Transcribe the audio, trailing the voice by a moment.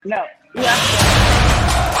No, you have to.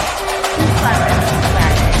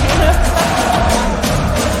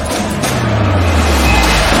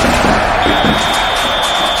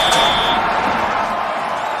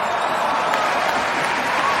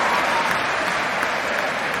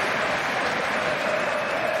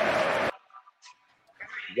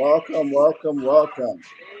 Welcome.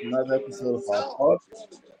 Another episode of our pod.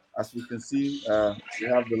 As we can see, we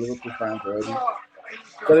have the Liverpool fans already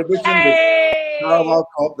celebrating the Carabo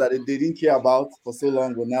Cup that they didn't care about for so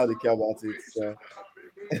long, but now they care about it. So.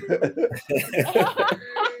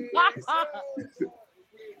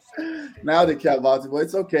 Now they care about it, but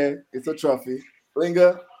it's okay. It's a trophy.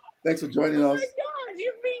 Lingerr, thanks for joining us. Oh my God,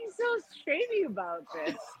 you're being so shady about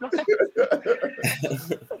this.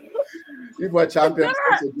 You were champions.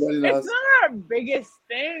 Thanks for joining us. It's not our biggest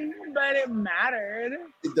thing, but it mattered.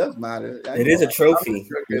 It does matter. It is a trophy.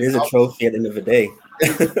 It is a trophy at the end of the day.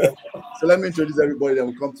 So let me introduce everybody, then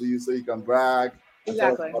we'll come to you so you can brag.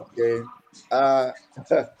 Exactly. Okay.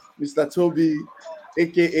 Mr. Tobi,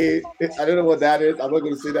 aka I don't know what that is. I'm not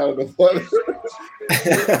going to say that on the phone.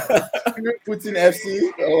 Putin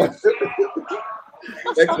FC.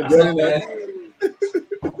 Thanks for joining us.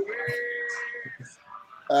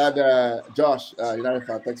 And Josh, United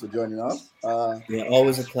fan, thanks for joining us. Yeah,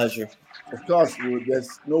 always a pleasure. Of course,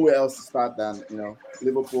 there's nowhere else to start than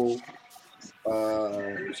Liverpool.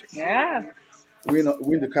 Yeah. Win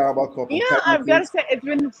the Carabo Cup. I've got to say, it's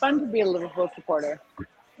been fun to be a Liverpool supporter.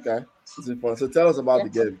 Okay, it's important. So tell us about the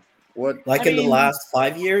game. What? In the last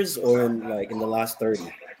 5 years, or in the last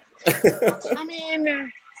 30?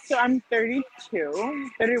 So I'm 32,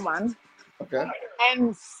 31. Okay.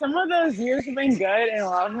 And some of those years have been good, and a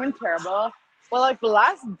lot of them have been terrible. Well, the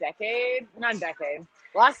last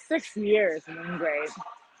last 6 years have been great.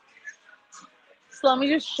 So let me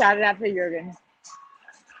just shout it out to Jurgen.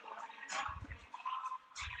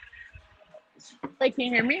 Wait, can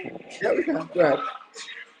you hear me? Yeah, we can. Go ahead.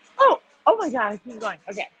 Oh my God, keep going.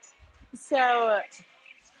 Okay. So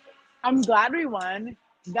I'm glad we won.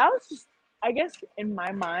 That was just, I guess, in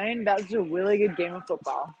my mind, that was a really good game of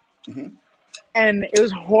football. Mm-hmm. And it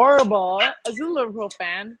was horrible. As a Liverpool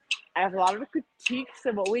fan, I have a lot of critiques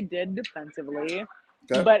of what we did defensively.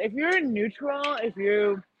 Okay. But if you're neutral, if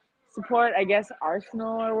you support, I guess,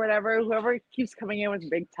 Arsenal or whatever, whoever keeps coming in with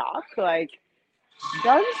big talk, that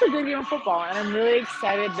was just a good game of football. And I'm really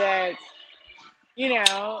excited that,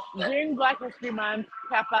 during Black History Month,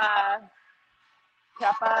 Kepa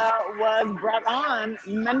was brought on.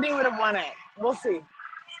 Monday would have won it. We'll see.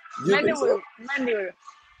 Monday would.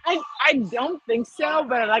 I don't think so,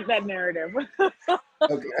 but I like that narrative.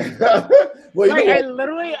 Okay. Well, I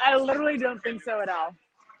literally don't think so at all.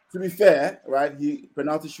 To be fair, right? He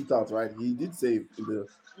penalty shootout, right? He did save in the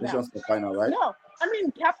Nations Cup final, right? No,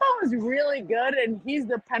 Kepa was really good, and he's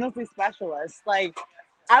the penalty specialist.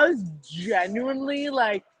 I was genuinely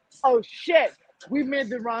oh shit, we made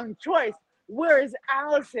the wrong choice. Where is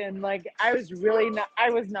Allison? I was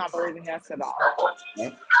not believing this at all.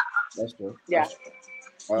 Yeah, that's true. Yeah.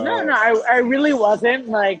 No, I really wasn't.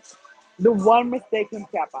 The one mistake in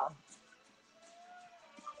Kepa.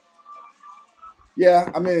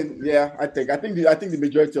 Yeah, I think the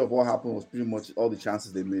majority of what happened was pretty much all the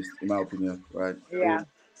chances they missed, in my opinion, right? Yeah.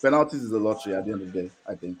 Penalties is a lottery at the end of the day,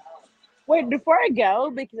 I think. Wait, before I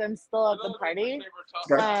go, because I'm still at the party.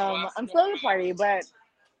 I'm still at the party, but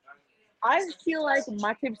I feel like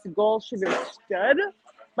Matip's goal should have stood,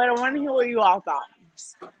 but I want to hear what you all thought.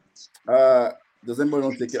 Does anybody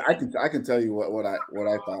want to take it? I can tell you what I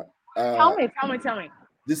thought. Tell me.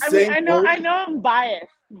 I know I'm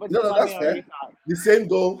biased, but no, that's fair. The same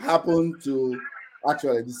goal happened to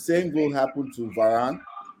Varane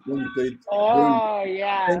when we played. Oh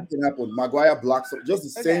yeah. Same thing happened. Maguire blocked just the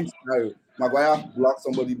same scenario. Maguire blocked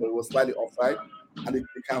somebody, but it was slightly offside, and they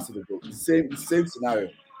canceled the goal. The same scenario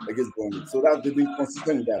against Burnley. So that they've been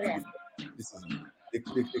consistent with that. Yeah. This is they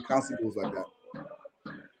cancel goals like that.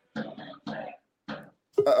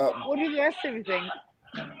 What do the rest of you think?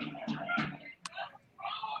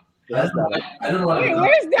 That's Dada. I don't know. Wait,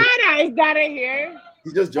 where's Dada? Is Dada here?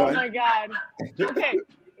 He just joined. Oh my God. Okay.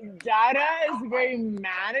 Dada is very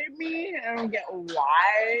mad at me. I don't get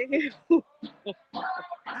why.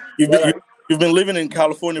 You've been living in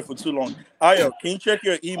California for too long. Ayo, can you check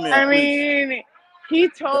your email? Please? He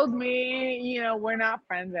told me, we're not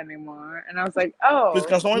friends anymore, and I was like, oh. Please,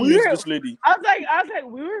 can someone mute this lady? I was like,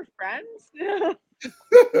 we were friends.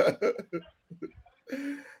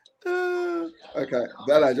 Okay,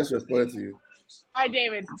 that I just responded to you. Hi,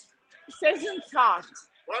 David. Say some talk.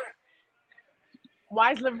 What?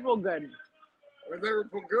 Why is Liverpool good? Why is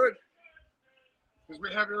Liverpool good? Because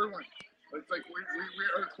we have everyone. It's like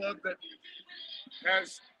we're a club that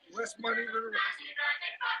has less money than the rest.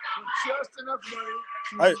 Just enough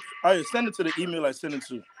money. I send it to the email I sent it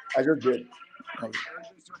to. I just did. Okay.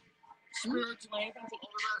 Spirits and all the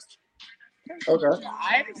rest. Okay.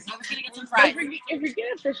 I was gonna get some fries. If you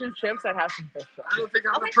get a fish and chips, I'd have some fish. I don't think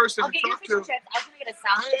I'm the person I'll to get you talk fish to. and chips. I was gonna get a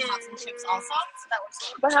salad and have some chips also, so that works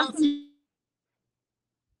out. But have some.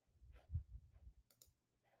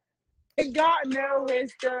 It got no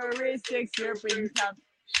history, 6 European cup.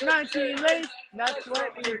 19 late, that's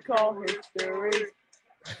what we call history.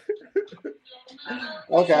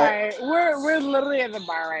 Okay. Sorry, we're literally at the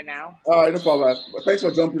bar right now. All right, no problem. Thanks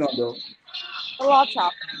for jumping on, though. A lot's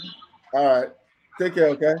happening. All right. Take care,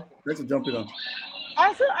 okay? Thanks for jumping on.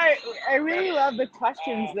 Also, I really love the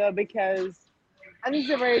questions, though, because I think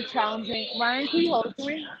they're very challenging. Ryan, can you hold it to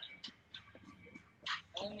me?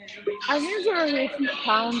 I think it's a really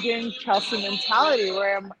challenging Chelsea mentality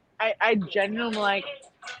where I genuinely like,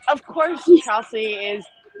 of course, Chelsea is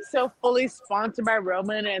so fully sponsored by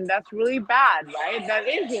Roman, and that's really bad, right? That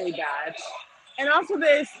is really bad. And also,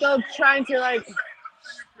 they're still trying to, like,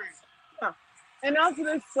 and also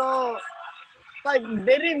they're still, like,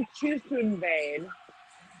 they didn't choose to invade.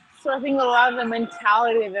 So I think a lot of the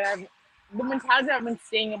mentality that I've been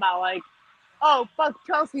seeing about, like, oh, fuck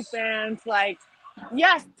Chelsea fans, like,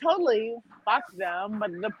 yes, totally, fuck them,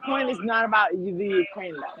 but the point is not about the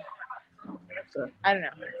Ukraine, though. I don't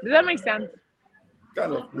know. Does that make sense?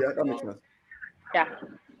 Kind of. Yeah, that makes sense. Yeah.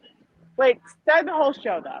 Wait, start the whole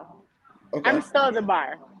show, though. Okay. I'm still at the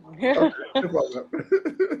bar. Okay, no problem.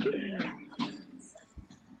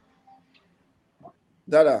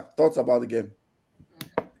 Dada, thoughts about the game?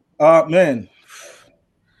 Man.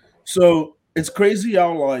 So it's crazy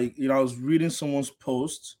how, like, I was reading someone's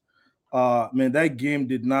post. Man, that game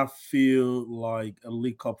did not feel like a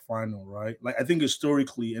League Cup final, right? Like, I think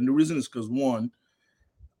historically, and the reason is because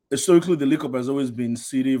historically the League Cup has always been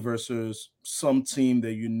City versus some team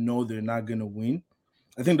that they're not going to win.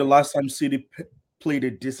 I think the last time City played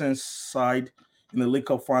a decent side in the League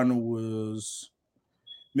Cup final was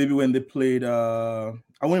maybe when they played, I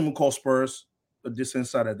wouldn't even call Spurs a decent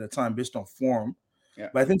side at that time based on form. Yeah.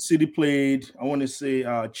 But I think City played, I want to say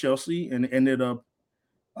Chelsea, and ended up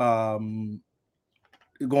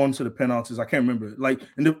going to the penalties. I can't remember. Like,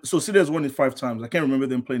 so City has won it 5 times. I can't remember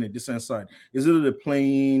them playing a decent side. Is it they're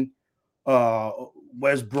playing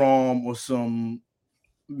West Brom or some?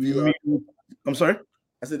 I'm sorry.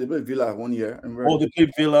 I said they played Villa 1 year. Oh, they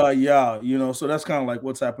played Villa, yeah. So that's kind of like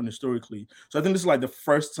what's happened historically. So I think this is like the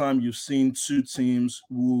first time you've seen 2 teams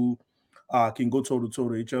who can go toe to toe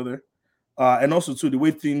to each other, and also too the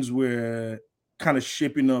way things were kind of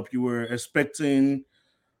shaping up. You were expecting.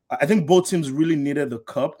 I think both teams really needed the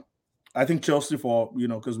cup. I think Chelsea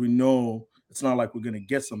because we know it's not like we're going to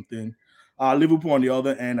get something. Liverpool on the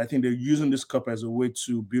other end, I think they're using this cup as a way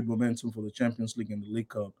to build momentum for the Champions League and the League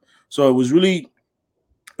Cup. So it was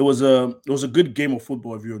a good game of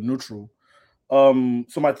football if you're neutral. So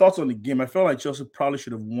my thoughts on the game, I felt like Chelsea probably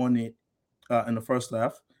should have won it in the first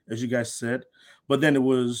half, as you guys said. But then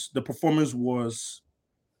the performance was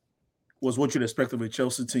what you'd expect of a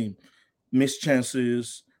Chelsea team. Missed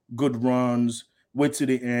chances, good runs, wait to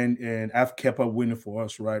the end, and have Kepa winning for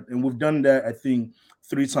us, right? And we've done that, I think,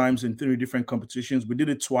 3 times in 3 different competitions. We did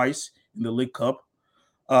it twice in the League Cup,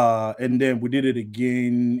 and then we did it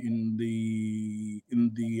again in the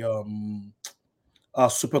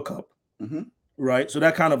Super Cup, right? So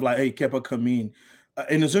that kind of like, hey, Kepa come in,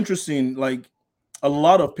 and it's interesting. Like, a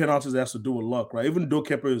lot of penalties has to do with luck, right? Even though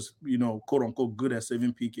Kepa is, quote unquote, good at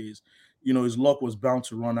saving PKs, his luck was bound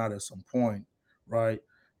to run out at some point, right?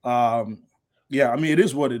 Yeah, I mean, it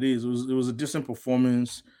is what it is. It was a decent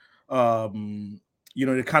performance.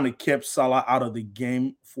 They kind of kept Salah out of the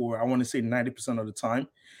game for, I want to say, 90% of the time.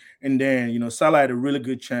 And then, Salah had a really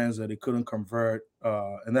good chance that he couldn't convert.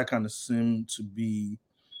 And that kind of seemed to be,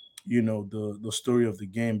 the story of the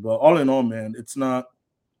game. But all in all, man, it's not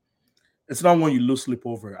one you lose sleep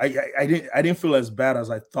over. I didn't feel as bad as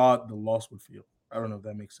I thought the loss would feel. I don't know if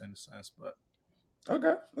that makes any sense, but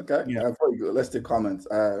okay. Yeah. Before you go, let's take comments.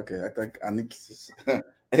 Okay, I think Anik.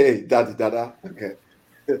 Hey, Dada. Okay.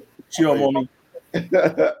 Chill, mommy. Come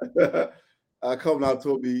now,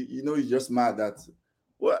 Tobi. You're just mad that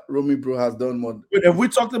what Romy Bro has done more. Wait, have we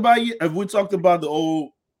talked about the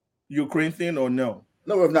old Ukraine thing or no?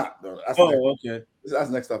 No, we've not. No, okay. That's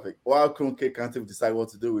the next topic. While Conte can't even decide what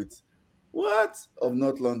to do with what of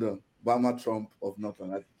North London, Obama Trump of North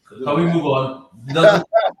London. Can we move on?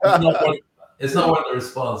 It's not worth the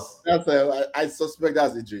response. I suspect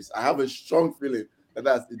that's Idris. I have a strong feeling that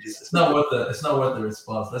that's Idris. It's not worth the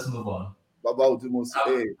response. Let's move on. Baba Udimos.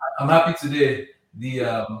 Hey. I'm happy today.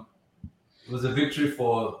 It was a victory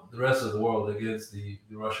for the rest of the world against the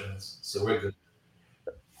Russians. So we're good.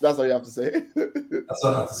 That's all you have to say. That's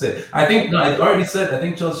all I have to say. I think I already said I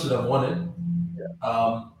think Chelsea should have won it.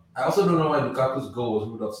 I also don't know why Lukaku's goal was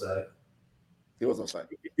ruled offside. He was offside.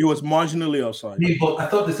 It was marginally offside. But I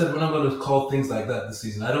thought they said we're not going to call things like that this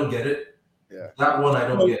season. I don't get it. Yeah. That one I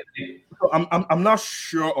don't get. I'm not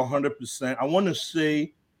sure 100%. I want to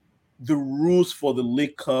say the rules for the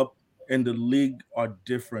League Cup and the league are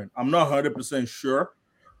different. I'm not 100% sure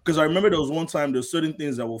because I remember there was one time there's certain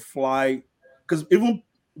things that will fly because even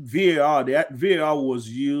VAR was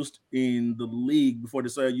used in the league before they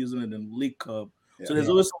started using it in the League Cup. Yeah. So there's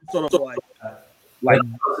always some sort of like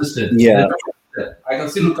yeah. I can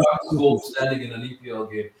see Lukaku's goal standing in an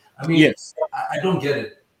EPL game. I mean, yes. I don't get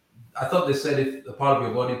it. I thought they said if a part of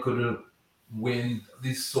your body couldn't win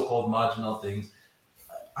these so-called marginal things,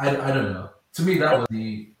 I don't know. To me, that was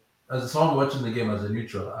as someone watching the game as a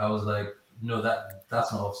neutral, I was like, no,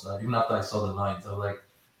 that's not offside. Even after I saw the lines, I was like,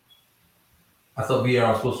 I thought VAR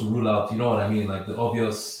was supposed to rule out, you know what I mean, like the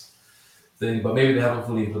obvious thing, but maybe they haven't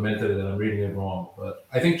fully implemented it and I'm reading it wrong. But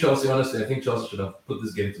I think Chelsea should have put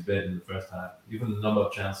this game to bed in the first half, even the number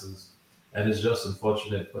of chances. And it's just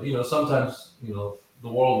unfortunate. But, sometimes, the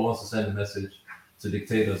world wants to send a message to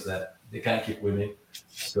dictators that they can't keep winning.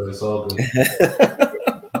 So it's all good.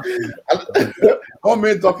 One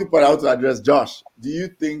main talking point I want to address, Josh. Do you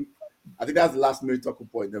think, I think that's the last main talking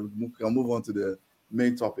point, then we can move on to the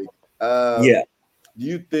main topic. Yeah. Do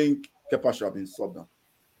you think Kepa should have been subbed down?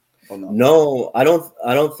 Or not? No, I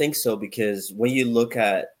don't think so because when you look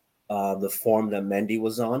at the form that Mendy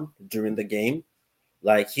was on during the game,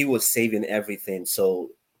 like he was saving everything.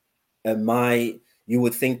 So you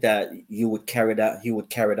would think that he would carry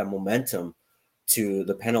that momentum to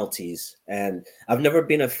the penalties. And I've never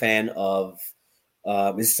been a fan of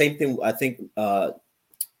the same thing. I think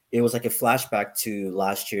it was like a flashback to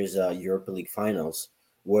last year's Europa League finals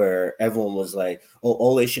where everyone was like, oh,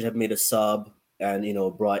 Ole should have made a sub and,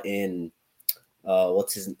 brought in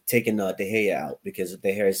taking De Gea out because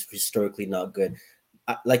De Gea is historically not good.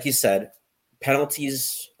 Like you said,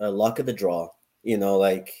 penalties are luck of the draw.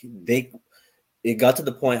 It got to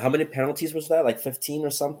the point. How many penalties was that? Like 15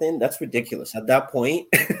 or something? That's ridiculous. At that point,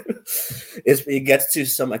 it gets to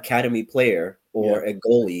some academy player or a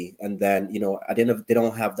goalie, and then they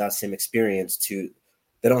don't have that same experience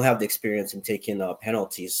they don't have the experience in taking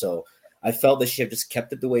penalties. So I felt they should have just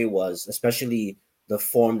kept it the way it was, especially the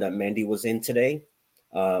form that Mendy was in today.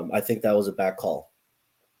 I think that was a bad call.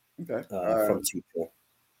 Okay. From Tuchel.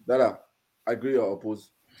 Dada, I agree or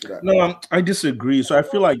oppose to that? No, I disagree. So I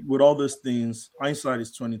feel like with all these things, hindsight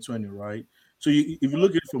is 2020, right? So if you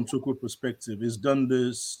look at it from Tuchel perspective, he's done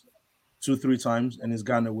this 2-3 times and he's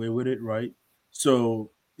gotten away with it, right?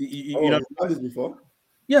 So he's done this before?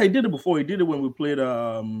 Yeah, he did it before. He did it when we played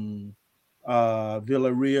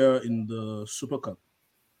Villarreal in the Super Cup.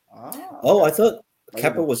 Oh, I thought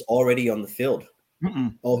Kepa was already on the field.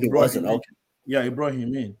 Mm-mm. Oh, he wasn't. Okay. Yeah, he brought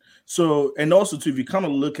him in. So, and also too, if you kind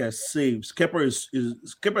of look at saves,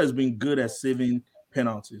 Kepa has been good at saving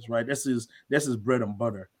penalties, right? That's his bread and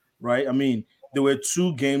butter, right? I mean, there were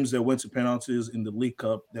 2 games that went to penalties in the League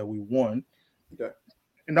Cup that we won,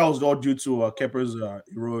 and that was all due to Kepa's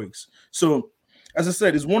heroics. So, as I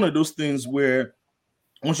said, it's one of those things where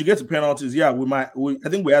once you get to penalties, I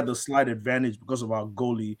think we had the slight advantage because of our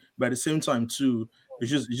goalie, but at the same time too, it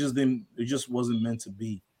just wasn't meant to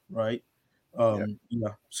be, right?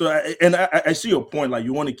 So I see your point. Like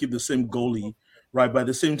you want to keep the same goalie, right? But at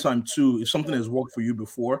the same time too, if something has worked for you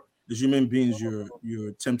before, as human beings,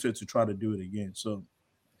 you're tempted to try to do it again. So,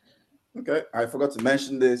 okay, I forgot to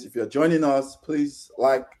mention this. If you're joining us, please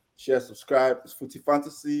like, share, subscribe. It's Footy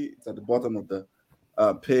Fantasy. It's at the bottom of the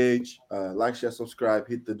page. Like, share, subscribe.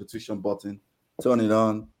 Hit the notification button. Turn it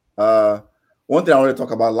on. One thing I want to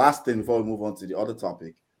talk about, last thing before we move on to the other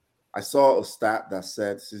topic. I saw a stat that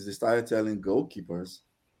said since they started telling goalkeepers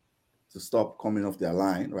to stop coming off their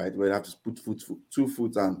line, right, where they have to put 2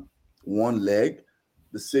 foot and 1 leg,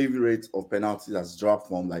 the saving rate of penalties has dropped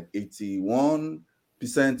from like 81%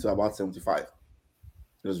 to about 75%. It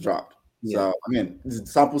has dropped. Yeah. So, I mean, the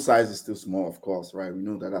sample size is still small, of course, right? We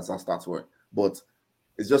know that's how stats work. But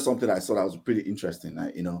it's just something I saw that was pretty interesting,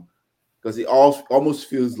 because it almost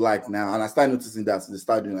feels like now, and I started noticing that they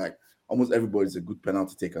started doing like almost everybody's a good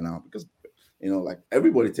penalty taker now because, like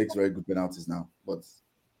everybody takes very good penalties now. But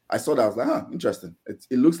I saw that, I was like, interesting.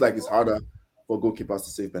 It looks like it's harder for goalkeepers to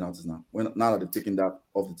save penalties now, now that they're taking that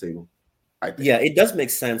off the table. Yeah, it does make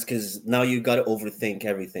sense because now you got to overthink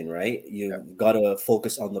everything, right? You've got to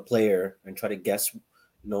focus on the player and try to guess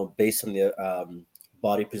based on their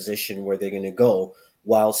body position where they're going to go,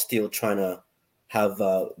 while still trying to have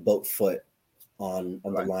both foot on the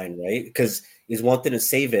line, right? Because he's wanting to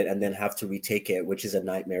save it and then have to retake it, which is a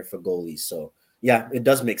nightmare for goalies. So yeah, it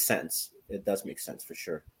does make sense. It does make sense for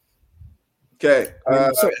sure. Okay.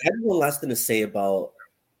 So I have one last thing to say about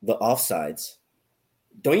the offsides.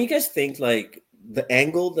 Don't you guys think like the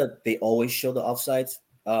angle that they always show the offsides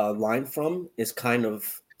line from is kind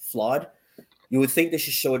of flawed? You would think they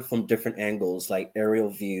should show it from different angles, like aerial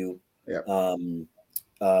view,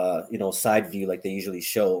 side view, like they usually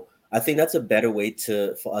show. I think that's a better way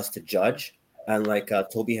for us to judge. And like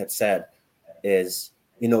Tobi had said, is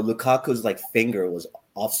Lukaku's like finger was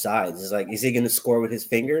offsides. It's like, is he going to score with his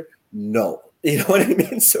finger? No, you know what I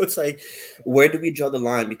mean. So it's like, where do we draw the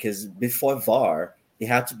line? Because before VAR, it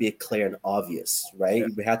had to be clear and obvious, right? Yeah.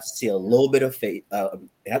 We had to see a little bit of fate. I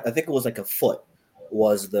think it was like a foot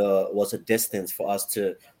was a distance for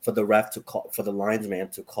the ref to call, for the linesman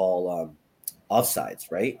to call offsides,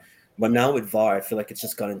 right? But now with VAR, I feel like it's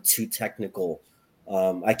just gotten too technical.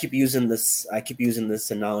 I keep using this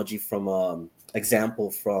analogy from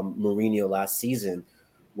example from Mourinho last season,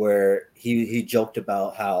 where he joked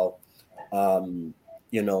about how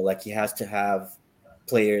like he has to have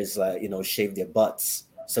players shave their butts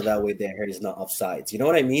so that way their hair is not offsides. You know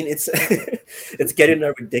what I mean? It's it's getting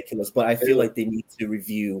ridiculous, but I feel like they need to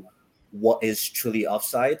review what is truly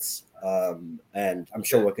offsides. And I'm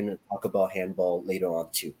sure we're going to talk about handball later on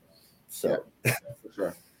too. So yeah, for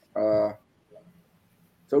sure.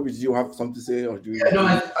 Tobi, do you have something to say, or do you? No,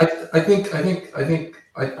 I think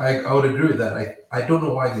I would agree with that. I don't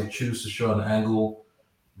know why they choose to show an angle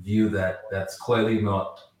view that's clearly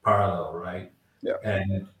not parallel, right? Yeah.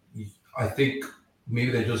 And I think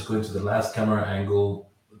maybe they're just going to the last camera angle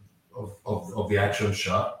of the action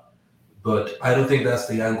shot, but I don't think that's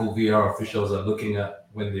the angle VAR officials are looking at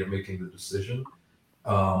when they're making the decision.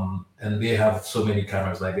 And they have so many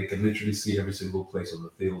cameras, like they can literally see every single place on the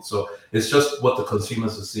field. So it's just what the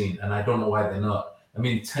consumers are seeing, and I don't know why they're not. I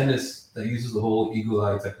mean, tennis that uses the whole eagle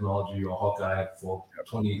eye technology or Hawkeye for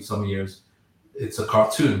 20 some years, it's a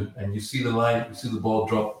cartoon, and you see the line, you see the ball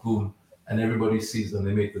drop, boom, and everybody sees and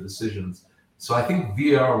they make the decisions. So I think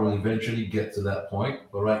VAR will eventually get to that point,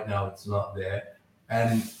 but right now it's not there.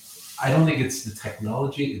 And I don't think it's the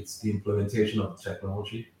technology, it's the implementation of the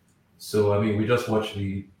technology. So, I mean, we just watched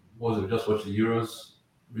the Euros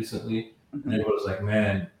recently, and everybody was like,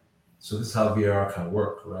 man, so this is how VAR can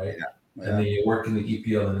work, right? Yeah. And then you work in the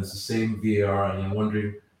EPL and it's the same VAR, and you're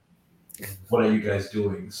wondering, what are you guys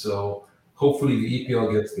doing? So hopefully the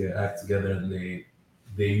EPL gets their act together and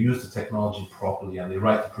they use the technology properly and they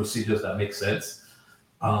write the procedures that make sense.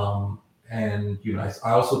 And, I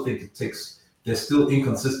also think they're still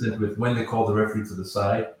inconsistent with when they call the referee to the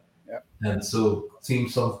side. And so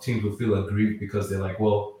some teams will feel aggrieved because they're like,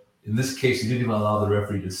 well, in this case, you didn't even allow the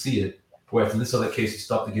referee to see it. Whereas in this other case, you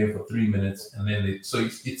stopped the game for 3 minutes. And then it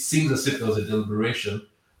seems as if there was a deliberation,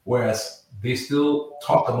 whereas they still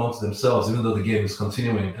talk amongst themselves, even though the game is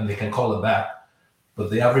continuing and they can call it back.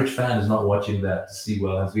 But the average fan is not watching that to see,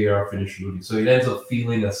 well, has VAR finished shooting? So it ends up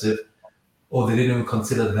feeling as if, they didn't even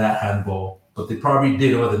consider that handball, but they probably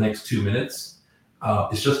did over the next 2 minutes.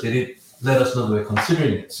 It's just they didn't let us know they were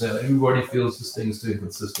considering it. So everybody feels this thing is too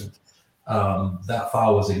inconsistent. That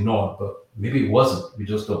foul was ignored, but maybe it wasn't. We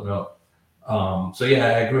just don't know. So yeah,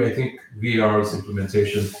 I agree. I think VAR's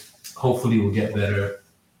implementation hopefully will get better.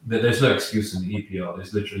 There's no excuse in the EPL.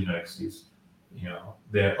 There's literally no excuse.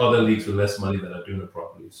 There are other leagues with less money that are doing it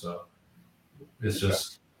properly. So it's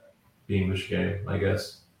just the English game, I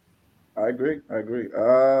guess. I agree.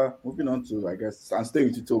 Moving on to, I guess, I'm staying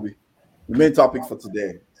with you, Tobi. The main topic for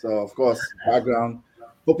today. So, of course, background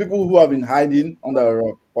for people who have been hiding under a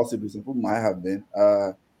rock, possibly some people might have been.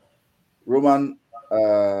 Roman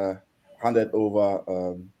handed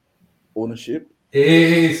over ownership.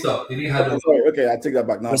 Hey, stop! He didn't hand over. Sorry, okay, I take that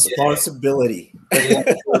back now. Responsibility.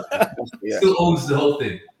 Yeah. Still owns the whole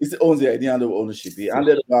thing. He still owns it. He didn't hand over ownership. He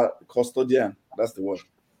handed over custodian. That's the word.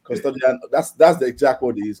 Custodian. That's the exact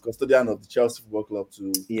word. He is custodian of the Chelsea Football Club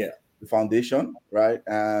to the foundation, right?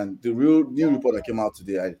 And the real new report that came out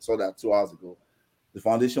today, I saw that 2 hours ago. The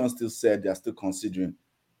foundation still said they are still considering,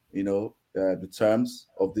 the terms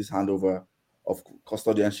of this handover of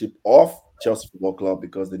custodianship of Chelsea Football Club,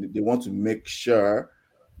 because they want to make sure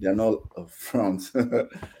they are not a front.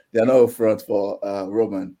 They are not a front for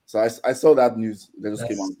Roman. So I saw that news that just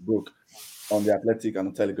came out, broke on the Athletic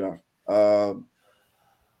and the Telegraph.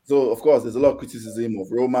 So of course, there's a lot of criticism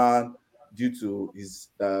of Roman due to his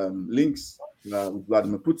links with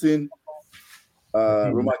Vladimir Putin.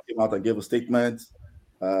 Roman came out and gave a statement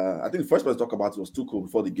I think the first person to talk about it was Tuchel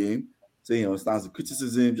before the game, saying he understands the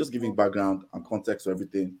criticism, just giving background and context to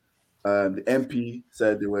everything. The MP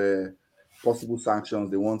said there were possible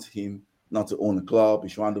sanctions. They want him not to own the club. He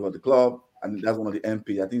should hand over the club. And that's one of the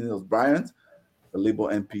MP. I think it was Bryant, the Labour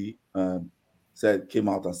MP, came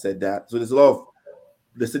out and said that. So there's a lot of,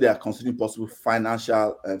 they say they are considering possible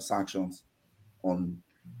financial sanctions on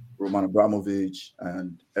Roman Abramovich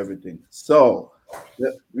and everything. So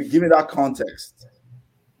give me that context.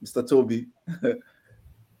 Mr. Tobi,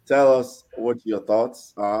 tell us what your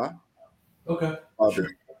thoughts are. Okay. Sure.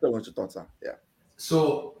 What your thoughts are. Yeah.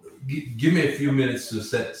 So give me a few minutes to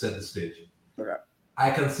set the stage. Okay. I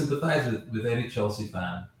can sympathize with any Chelsea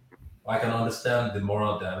fan. I can understand the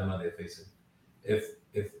moral dilemma they're facing. If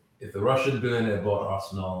the Russian billionaire bought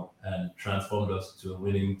Arsenal and transformed us to a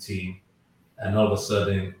winning team, and all of a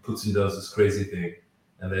sudden Putin does this crazy thing,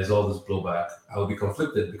 and there's all this blowback, I would be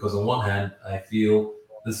conflicted because on one hand, I feel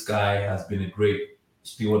this guy has been a great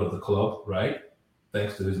steward of the club, right?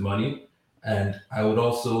 Thanks to his money. And I would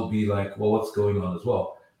also be like, well, what's going on as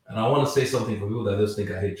well? And I want to say something for people that just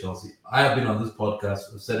think I hate Chelsea. I have been on this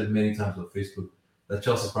podcast, I've said it many times on Facebook, that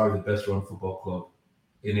Chelsea is probably the best run football club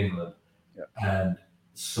in England. Yeah. And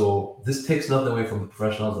so this takes nothing away from the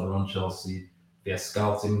professionals that run Chelsea, their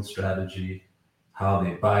scouting strategy, how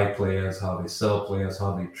they buy players, how they sell players,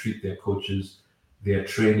 how they treat their coaches, their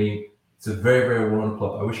training. It's a very, very well-run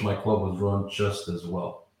club. I wish my club was run just as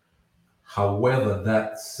well. However,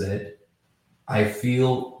 that said, I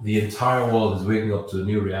feel the entire world is waking up to a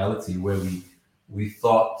new reality where we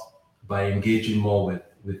thought by engaging more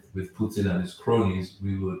with Putin and his cronies,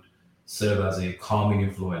 we would serve as a calming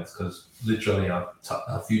influence because literally our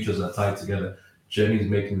futures are tied together. Germany is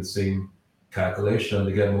making the same calculation.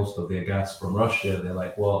 They get most of their gas from Russia. They're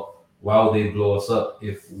like, well, why would they blow us up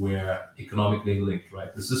if we're economically linked,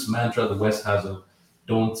 right? There's this mantra the West has of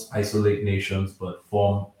don't isolate nations, but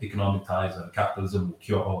form economic ties and capitalism will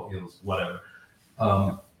cure all ills, whatever.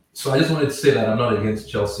 So I just wanted to say that I'm not against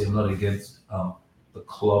Chelsea. I'm not against the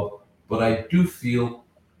club, but I do feel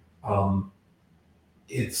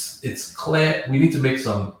it's clear we need to make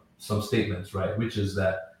some statements, right? Which is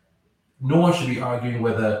that no one should be arguing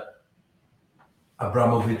whether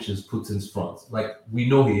Abramovich is Putin's front. Like, we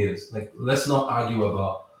know he is. Like, let's not argue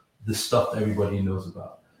about the stuff that everybody knows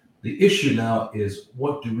about. The issue now is,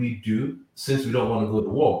 what do we do since we don't want to go to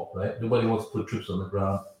war, right? Nobody wants to put troops on the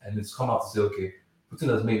ground, and it's come out to say, okay, Putin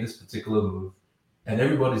has made this particular move, and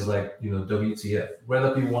everybody's like, WTF.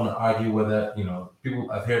 Whether people want to argue whether,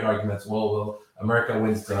 I've heard arguments, well, America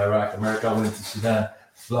went to Iraq, America went to Sudan,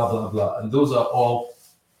 blah, blah, blah. And those are all,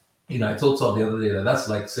 I told Tom the other day that's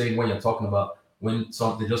like saying when you're talking about when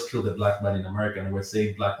they just killed a black man in America and we're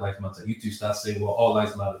saying Black Lives Matter, you two start saying, well, all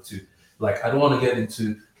lives matter too. Like, I don't want to get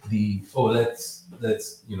into the, let's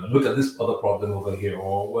look at this other problem over here,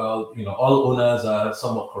 or, well, all owners are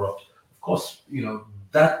somewhat corrupt. Of course,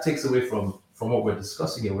 that takes away from what we're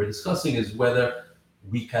discussing here. We're discussing is whether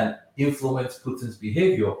we can influence Putin's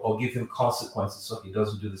behavior or give him consequences so he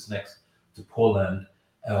doesn't do this next to Poland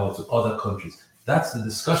or to other countries. That's the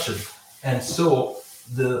discussion. And so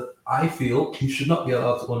I feel he should not be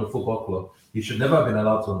allowed to own a football club. He should never have been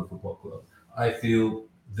allowed to own a football club. I feel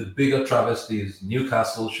the bigger travesty is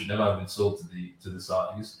Newcastle should never have been sold to the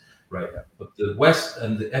Saudis, right? But the West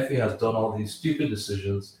and the FA has done all these stupid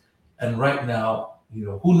decisions, and right now,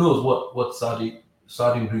 who knows what Saudi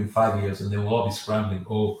will do in 5 years, and they will all be scrambling.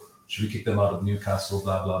 Oh, should we kick them out of Newcastle?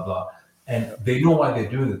 Blah blah blah. And they know why they're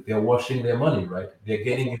doing it. They're washing their money, right? They're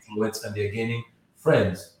gaining influence and they're gaining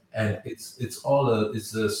friends, and it's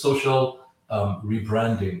a social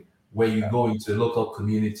rebranding, where you go into a local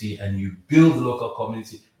community and you build the local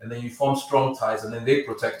community, and then you form strong ties, and then they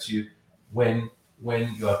protect you when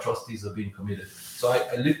your atrocities are being committed. So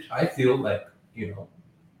I feel like,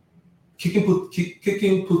 kicking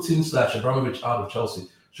Putin / Abramovich out of Chelsea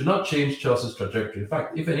should not change Chelsea's trajectory. In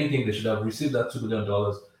fact, if anything, they should have received that $2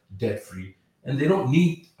 billion debt-free, and they don't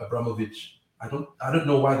need Abramovich. I don't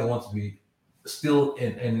know why they want to be still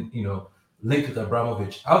and linked with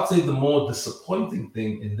Abramovich. I would say the more disappointing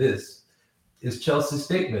thing in this is Chelsea's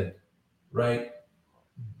statement, right?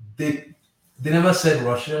 They never said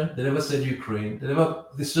Russia. They never said Ukraine.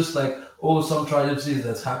 It's just like, oh, some tragedies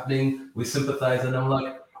that's happening, we sympathize. And I'm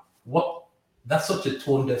like, what? That's such a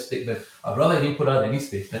tone-deaf statement. I'd rather they didn't put out any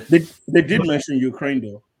statement. They did mention Ukraine,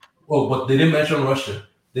 though. Oh, but they didn't mention Russia.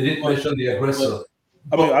 They didn't mention the aggressor.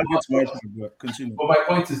 I'll get to my point, but continue. But my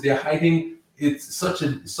point is, they're hiding. It's such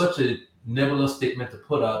a nebulous statement to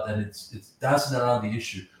put out, and it's dancing around the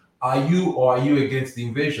issue. Are you against the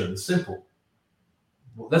invasion? It's simple.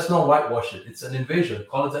 Let's not whitewash it. It's an invasion.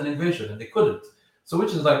 Call it an invasion, and they couldn't. So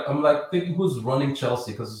which is like, I'm like thinking who's running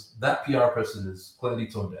Chelsea, because that PR person is clearly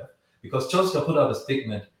tone deaf. Because Chelsea put out a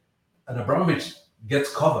statement and Abramovich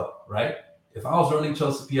gets cover, right? If I was running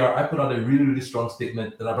Chelsea PR, I put out a really, really strong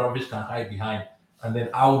statement that Abramovich can hide behind. And then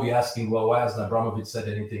I will be asking, well, why hasn't Abramovich said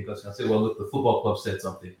anything? Because I say, well, look, the football club said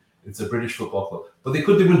something. It's a British football club. But they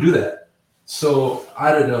couldn't even do that. So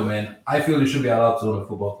I don't know, man. I feel he should be allowed to own a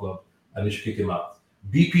football club and they should kick him out.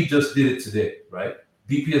 BP just did it today, right?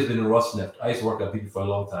 BP has been in Rosneft. I used to work at BP for a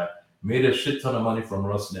long time. Made a shit ton of money from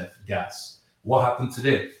Rosneft gas. What happened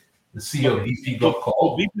today? The CEO of BP got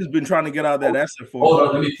called. BP's been trying to get out of that asset for. Hold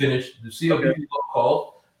on, let me finish. The CEO of BP got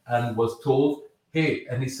called and was told, hey,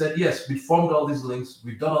 and he said, yes, we formed all these links.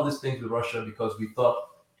 We've done all these things with Russia because we thought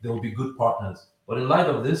they would be good partners. But in light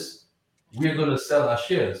of this, we're going to sell our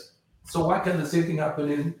shares. So why can't the same thing happen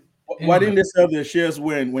in why didn't they sell their shares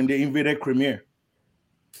when they invaded Crimea?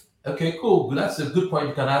 Okay, cool. That's a good point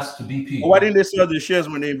you can ask to BP. Why didn't they sell their shares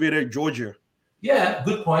when they invaded Georgia? Yeah,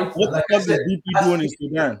 good point. What the fuck is BP doing in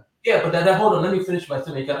Sudan? Yeah, but hold on. Let me finish my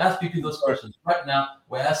thing. You can ask BP those questions. Right now,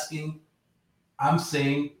 I'm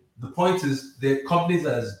saying the point is the companies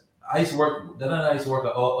that I used to work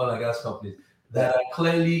at oil and gas companies that are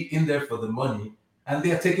clearly in there for the money, and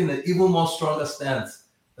they are taking an even more stronger stance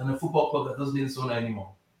than a football club that doesn't need its owner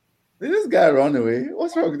anymore. Did this guy run away?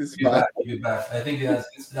 What's wrong with this guy? He'll be back. I think he has.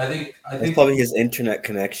 I think it's probably his internet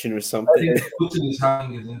connection or something. I think Putin is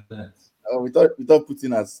hacking his internet. Oh, we thought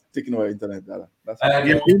Putin has taken over internet data.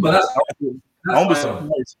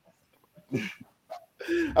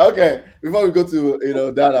 Okay, before we go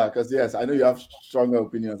to Dada, because yes, I know you have stronger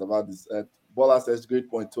opinions about this. Bola says, great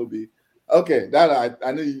point, Tobi. Okay, Dada,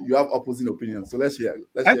 I know you have opposing opinions, so let's hear.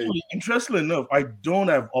 Actually, interestingly enough, I don't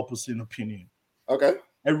have opposing opinion. Okay,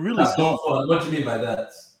 I really don't. What do you mean by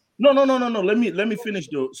that? No. Let me finish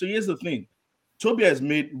though. So here's the thing. Tobi has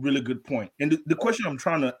made really good point, and the question I'm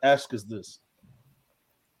trying to ask is this: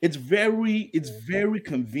 it's very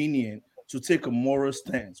convenient to take a moral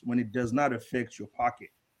stance when it does not affect your pocket,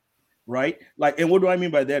 right? Like, and what do I mean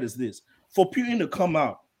by that is this: for Putin to come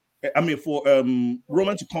out, for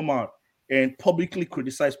Roman to come out and publicly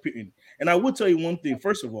criticize Putin, and I will tell you one thing.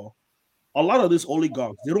 First of all, a lot of these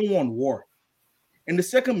oligarchs, they don't want war, and the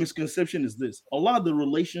second misconception is this: a lot of the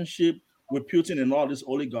relationship with Putin and all these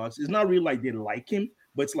oligarchs, it's not really like they like him,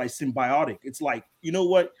 but it's like symbiotic. It's like, you know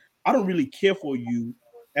what? I don't really care for you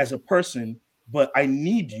as a person, but I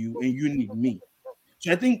need you and you need me.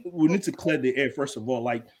 So I think we need to clear the air, first of all.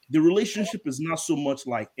 Like, the relationship is not so much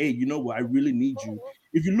like, hey, you know what? I really need you.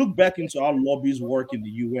 If you look back into our lobbies work in the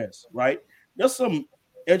US, right? There's some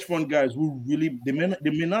hedge fund guys who really, they may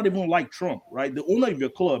not even like Trump, right? The owner of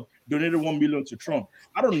your club donated $1 million to Trump.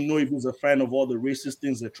 I don't know if he's a fan of all the racist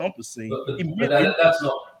things that Trump is saying.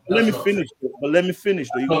 Let me finish. Let me finish.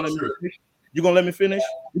 Though. You gonna let me finish?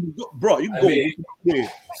 Bro, you can go Wikipedia.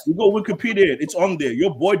 You go Wikipedia. It's on there.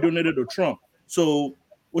 Your boy donated to Trump. So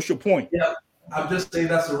what's your point? Yeah, I'm just saying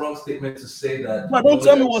that's a wrong statement to say that. No, don't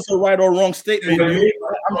tell me what's a right or wrong statement.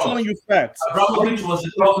 I'm telling you facts. Abramovich was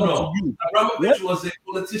a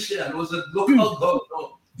politician. Was a local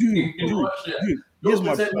governor. Dude, here's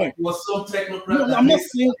my point. Was some technocrat. No,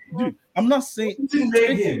 I'm not saying. Putin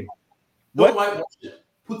made him. What?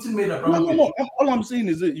 Putin made Abramovich. No. All I'm saying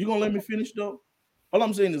is this. You gonna let me finish though? All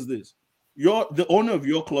I'm saying is this. The owner of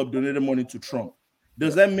your club donated money to Trump.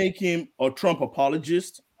 Does that make him a Trump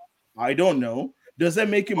apologist? I don't know. Does that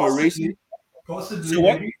make him a racist? Possibly.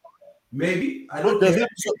 So maybe. I don't know.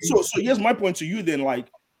 So here's my point to you then. Like,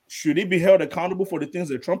 should he be held accountable for the things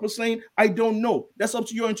that Trump is saying? I don't know. That's up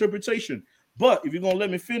to your interpretation. But if you're going to let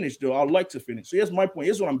me finish, though, I'd like to finish. So here's my point.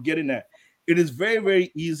 Here's what I'm getting at. It is very,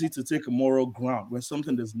 very easy to take a moral ground when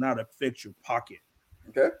something does not affect your pocket.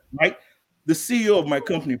 Okay. Right? The CEO of my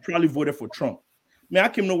company probably voted for Trump. Man, I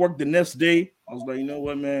came to work the next day. I was like, you know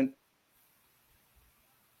what, man?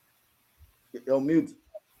 You're mute.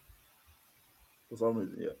 For some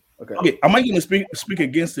reason, yeah. Okay. Am I going to speak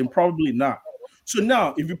against him? Probably not. So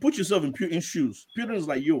now, if you put yourself in Putin's shoes, Putin is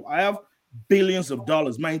like, yo, I have billions of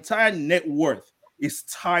dollars. My entire net worth is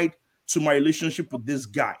tied to my relationship with this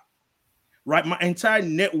guy. Right? My entire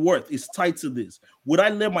net worth is tied to this. Would I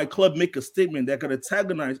let my club make a statement that could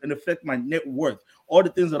antagonize and affect my net worth? All the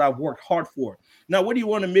things that I've worked hard for. Now, what do you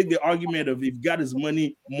want to make the argument of if God is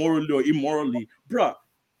money morally or immorally? Bruh,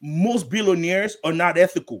 most billionaires are not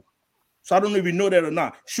ethical. So I don't know if you know that or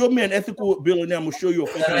not. Show me an ethical billionaire, I'm gonna show you a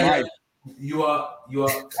fucking life.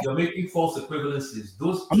 You're making false equivalencies.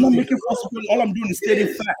 I'm not making false equivalencies. All I'm doing is stating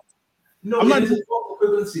facts. No, I'm not doing false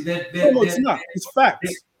equivalency. No, it's not. It's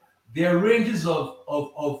facts. There are ranges of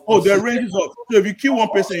there are ranges of. So if you kill one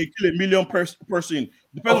person, you kill a million person.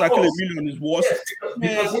 The person that killed $1 million is worse.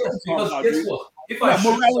 Yes, because guess what? If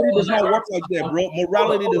morality does not work like that, bro.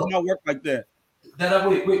 Morality does not work like that.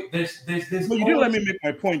 Wait. There's. But you didn't let me make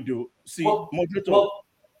my point, dude. See, moderator.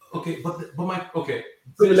 Okay, but okay.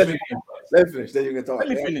 So let me finish. Then you can talk. Let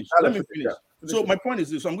me finish. So my point is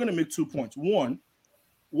this. So I'm going to make 2 points. One,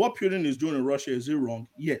 what Putin is doing in Russia, is it wrong?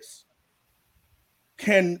 Yes.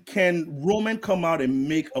 Can Roman come out and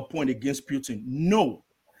make a point against Putin? No,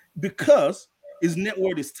 because his net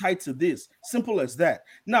worth is tied to this. Simple as that.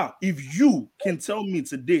 Now, if you can tell me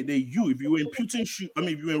today that if you were in Putin's shoes,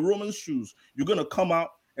 if you were in Roman's shoes, you're gonna come out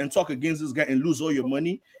and talk against this guy and lose all your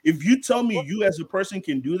money. If you tell me you as a person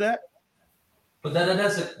can do that, but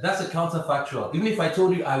that's a counterfactual. Even if I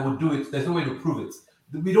told you I would do it, there's no way to prove it.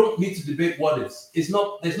 We don't need to debate what is. It's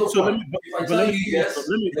not. There's no point. If I tell you yes,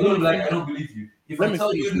 you're gonna be like, I don't believe you. If I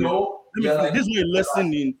tell you no, this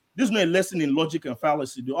is not a lesson in logic and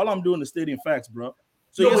fallacy, dude. All I'm doing is stating facts, bro.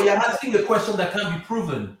 So but you're asking a question that can't be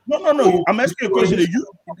proven. No. I'm asking a question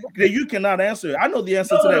that you cannot answer. I know the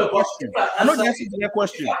answer to that question. I know the answer to that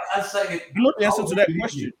question. I know the answer to that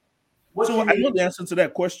question. So I know the answer to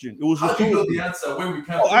that question. It was how do you know the answer when we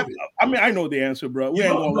can't prove it? I know the answer, bro. We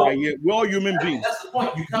ain't gonna lie yet. We're all human beings. That's the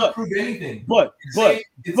point. You can't prove anything. But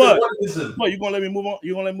you're gonna let me move on.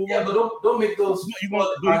 You're gonna let me move on. Yeah, but don't make those. You're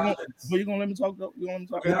gonna let me talk though. You're gonna let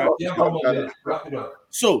me talk. Wrap it up.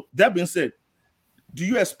 So that being said, do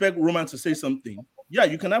you expect Roman to say something? Yeah,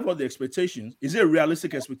 you can have all the expectations. Is it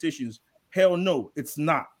realistic expectations? Hell no, it's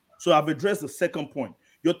not. So I've addressed the second point.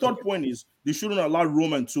 Your third point is they shouldn't allow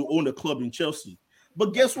Roman to own a club in Chelsea.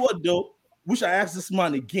 But guess what, though? Wish I asked this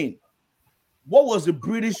man again. What was the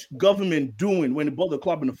British government doing when they bought the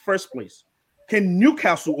club in the first place? Can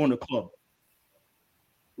Newcastle own a club?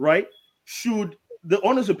 Right? Should the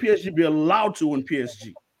owners of PSG be allowed to own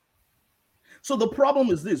PSG? So the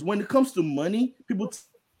problem is this. When it comes to money, people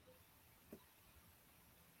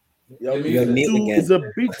it's a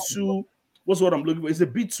bit too, what's what I'm looking for? It's a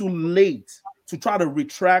bit too late to try to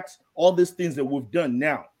retract all these things that we've done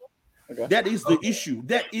now. Okay. That is the issue.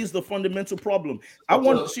 That is the fundamental problem. I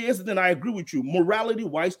want to see something. I agree with you.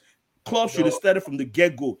 Morality-wise, clubs should have started from the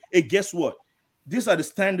get-go. Hey, guess what? These are the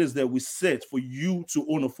standards that we set for you to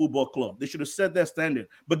own a football club. They should have set that standard.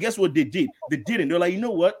 But guess what they did? They didn't. They're like, you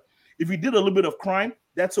know what? If you did a little bit of crime,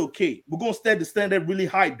 that's okay. We're going to set the standard really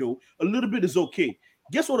high, though. A little bit is okay.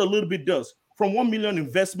 Guess what a little bit does? From 1 million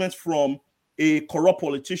investments from a corrupt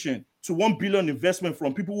politician to 1 billion investment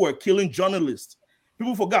from people who are killing journalists.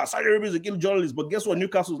 People forgot Saudi Arabia is killing journalists, but guess what?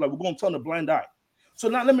 Newcastle's like, we're going to turn a blind eye. So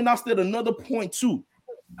now let me now state another point too.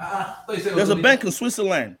 There's a bank in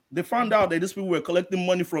Switzerland. They found out that these people were collecting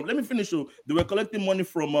money from, let me finish. They were collecting money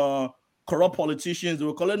from corrupt politicians. They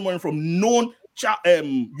were collecting money from known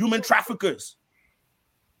human traffickers.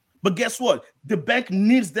 But guess what? The bank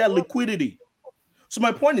needs that liquidity. So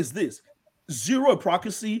my point is this. 0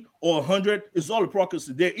 hypocrisy or 100 is all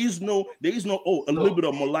hypocrisy. There is no a little bit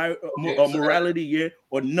of morality here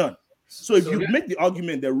or none. So if you make the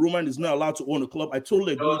argument that Roman is not allowed to own a club, I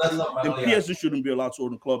totally agree with you. Then PSG shouldn't be allowed to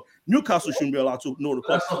own a club. Newcastle shouldn't be allowed to own a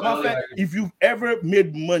club. In fact, if you've ever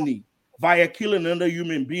made money via killing another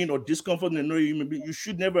human being or discomforting another human being, you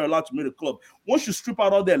should never allow to make a club. Once you strip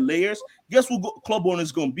out all their layers, guess what club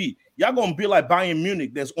owners going to be? Y'all going to be like Bayern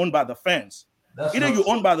Munich that's owned by the fans. Either you're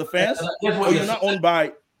owned by the fans or you're not owned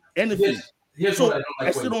by anything. So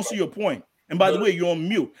I still don't see your point. And by the way, you're on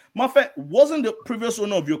mute. My fact, wasn't the previous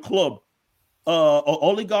owner of your club an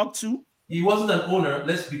oligarch too? He wasn't an owner.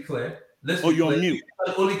 Let's be clear. You're on mute.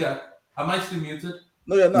 An oligarch. Am I still muted?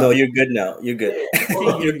 No, you're not. No, you're good now. You're good.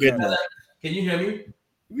 You're good now. Can you hear me?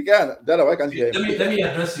 We can. Dada, why can't you hear me? Let me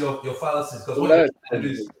address your fallacies, because what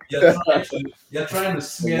you're trying to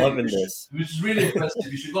smear loving this, which is really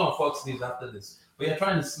impressive. You should go on Fox News after this. But you're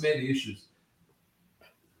trying to smear the issues.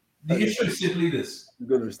 The issue is simply this.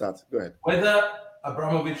 Go to restart. Go ahead. Whether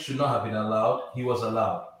Abramhovic should not have been allowed, he was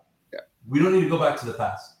allowed. Yeah. We don't need to go back to the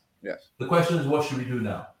past. Yes. The question is, what should we do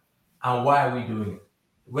now? And why are we doing it?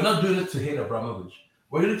 We're not doing it to hate Abramhovic.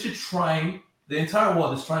 We're literally trying, the entire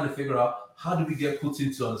world is trying to figure out how do we get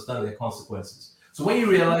Putin to understand their consequences. So when you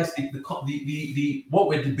realize the what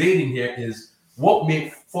we're debating here is what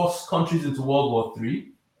may force countries into World War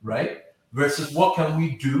III, right? Versus what can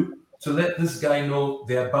we do to let this guy know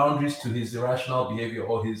there are boundaries to his irrational behavior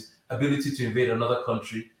or his ability to invade another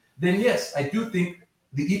country, then yes, I do think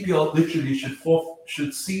the EPL literally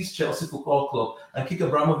should seize Chelsea Football Club and kick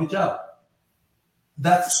Abramovich out.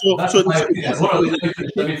 That's my opinion. Let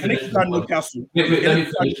me finish. Let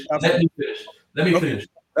me finish.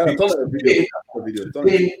 Because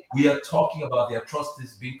today we are talking about the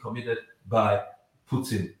atrocities being committed by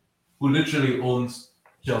Putin, who literally owns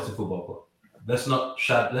Chelsea Football Club. Let's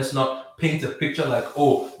not paint a picture like,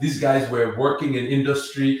 oh, these guys were working in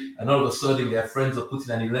industry and all of a sudden they're friends of Putin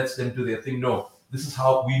and he lets them do their thing. No, this is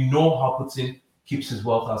how we know how Putin keeps his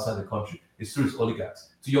wealth outside the country. It's through his oligarchs.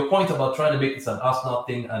 To your point about trying to make this an Arsenal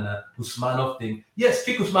thing and a Usmanov thing, yes,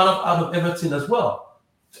 kick Usmanov out of Everton as well.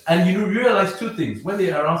 And you realize two things. When they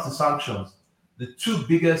announced the sanctions, the two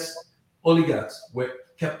biggest oligarchs were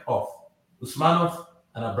kept off, Usmanov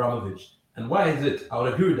and Abramhovic. And why is it? I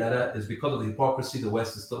would agree with that. Is because of the hypocrisy the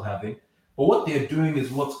West is still having. But what they're doing is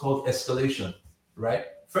what's called escalation, right?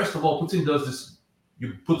 First of all, Putin does this.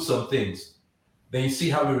 You put some things, then you see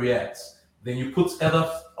how he reacts. Then you put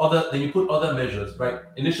other measures, right?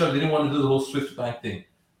 Initially, they didn't want to do the whole SWIFT bank thing.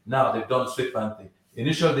 Now they've done the SWIFT bank thing.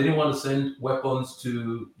 Initially, they didn't want to send weapons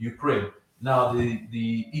to Ukraine. Now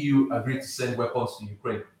the EU agreed to send weapons to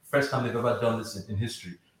Ukraine. First time they've ever done this in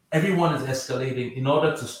history. Everyone is escalating in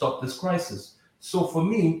order to stop this crisis. So for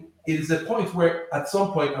me, it is a point where at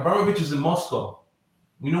some point, Abramovich is in Moscow.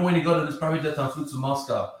 We know when he got on his private jet and flew to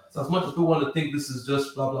Moscow. So as much as people want to think this is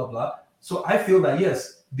just blah, blah, blah. So I feel that,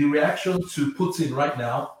 yes, the reaction to Putin right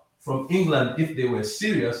now from England, if they were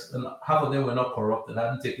serious, and half of them were not corrupt and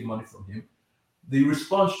hadn't taken money from him, the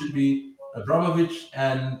response should be Abramovich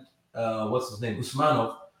and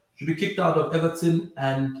Usmanov should be kicked out of Everton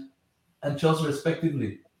and Chelsea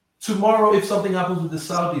respectively. Tomorrow, if something happens with the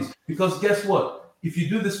Saudis, because guess what? If you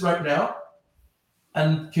do this right now,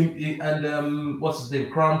 and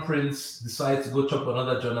Crown Prince decides to go chop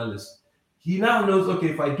another journalist, he now knows, okay,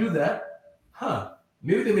 if I do that,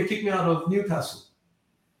 maybe they may kick me out of Newcastle.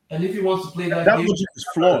 And if he wants to play that game, logic is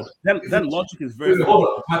flawed. That logic is very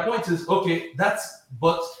flawed. My point is, okay,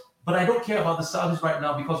 but I don't care about the Saudis right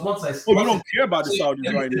now because once I you don't care about the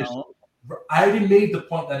Saudis right now. I already made the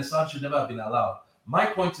point that the Saudis should never have been allowed. My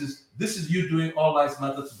point is, this is you doing all lives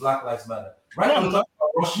matter to Black Lives Matter. Right now, we're talking about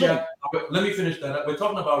Russia. Let me finish that. We're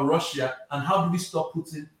talking about Russia and how do we stop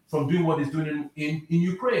Putin from doing what he's doing in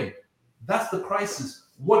Ukraine? That's the crisis.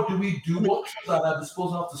 What do we do? What tools are at our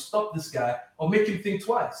disposal to stop this guy or make him think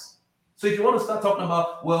twice? So if you want to start talking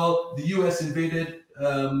about, well, the US invaded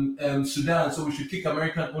Sudan, so we should kick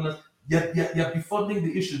American owners, you're befuddling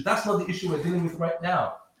the issue. That's not the issue we're dealing with right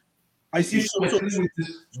now. I see.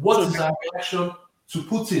 What is our reaction to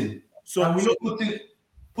Putin? And we know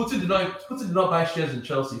Putin did not buy shares in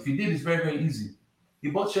Chelsea. If he did, it's very, very easy. He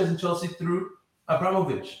bought shares in Chelsea through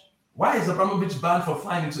Abramovich. Why is Abramovich banned from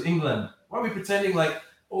flying into England? Why are we pretending like,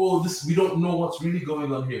 we don't know what's really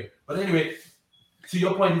going on here? But anyway, to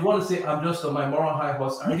your point, you want to say I'm just on my moral high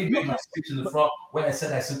horse. I already made my speech in the front where I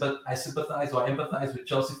said I sympathize or empathize with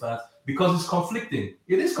Chelsea fans because it's conflicting.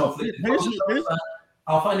 It is conflicting.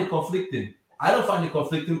 I'll find it conflicting. I don't find it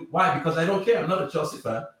conflicting. Why? Because I don't care. I'm not a Chelsea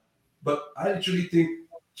fan. But I literally think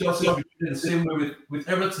Chelsea should be treated the same way with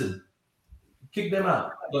Everton. Kick them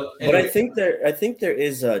out. But anyway. I think there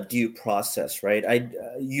is a due process, right?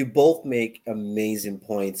 You both make amazing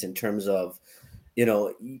points in terms of,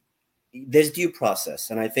 there's due process,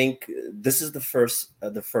 and I think this is the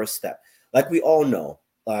first step. Like we all know,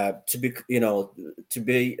 to be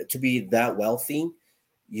that wealthy,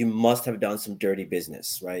 you must have done some dirty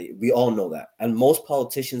business, right? We all know that, and most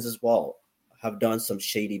politicians as well have done some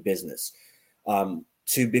shady business.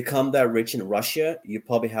 To become that rich in Russia, you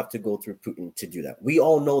probably have to go through Putin to do that. We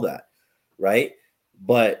all know that, right?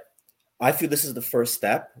 But I feel this is the first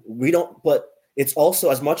step. But it's also,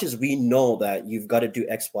 as much as we know that you've got to do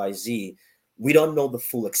X, Y, Z, we don't know the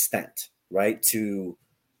full extent, right? To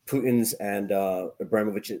Putin's and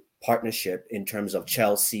Abramovich's partnership in terms of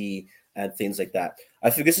Chelsea and things like that. I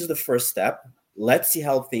feel this is the first step. Let's see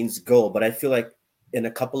how things go. But I feel like in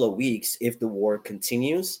a couple of weeks, if the war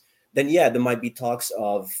continues, then there might be talks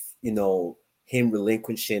of, him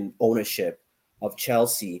relinquishing ownership of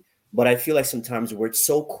Chelsea. But I feel like sometimes we're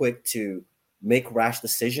so quick to make rash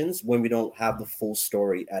decisions when we don't have the full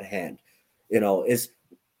story at hand. This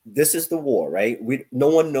is the war, right? No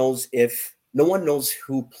one knows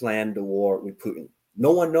who planned the war with Putin.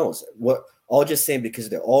 No one knows. What all just saying because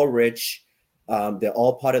they're all rich, they're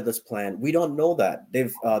all part of this plan. We don't know that.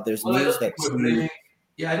 There's news that.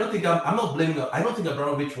 Yeah, I'm not blaming. I don't think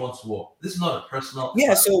Abramovich wants war. This is not a personal.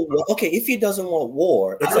 Yeah, so okay, if he doesn't want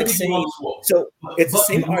war, it's like saying. So it's the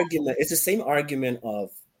same argument. It's the same argument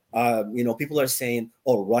of, people are saying,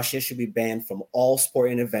 Russia should be banned from all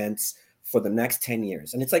sporting events for the next 10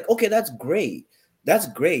 years, and it's like, okay, that's great. That's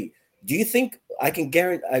great. Do you think I can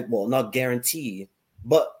guarantee? Well, not guarantee,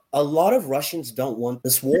 but a lot of Russians don't want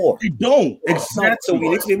this war. They don't. Exactly. So we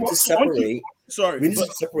need to be able to separate. We need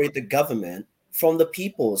to separate the government from the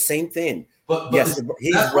people. Same thing. But yes,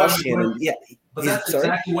 he's Russian. But that's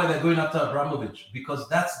exactly why they're going after Abramovich, because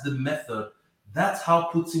that's the method. That's how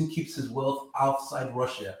Putin keeps his wealth outside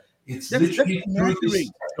Russia. It's literally through this.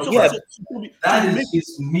 That is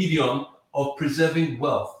his medium of preserving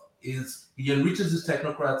wealth. Is he enriches his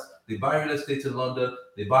technocrats, they buy real estate in London,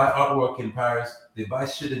 they buy artwork in Paris, they buy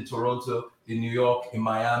shit in Toronto, in New York, in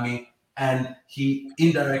Miami, and he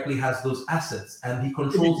indirectly has those assets and he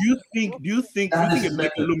controls. Do you think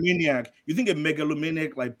a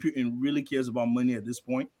megalomaniac like Putin really cares about money at this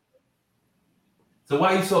point? So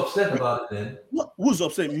why are you so upset about it then? Who's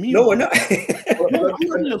upset? Me? No, we're not. No,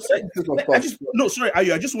 I'm not upset.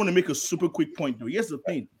 I just want to make a super quick point though. Here's the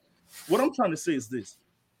thing. What I'm trying to say is this.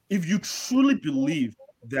 If you truly believe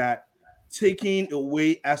that taking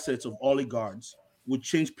away assets of oligarchs would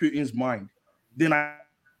change Putin's mind, then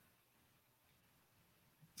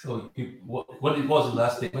what was the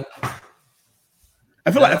last statement?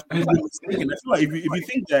 I feel like if you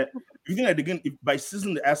think that by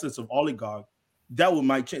seizing the assets of oligarchs, that's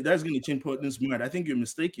going to change Putin's mind. I think you're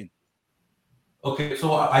mistaken. Okay,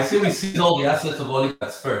 so I say we seize all the assets of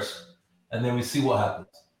oligarchs first, and then we see what happens.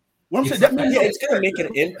 It's going to make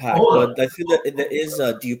an impact, but I feel that there is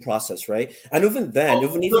a due process, right? And even then,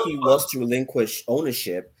 even if he was to relinquish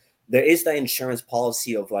ownership, there is that insurance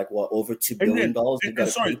policy of over $2 billion.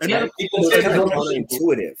 It's kind of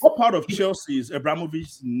counterintuitive. What part of Chelsea is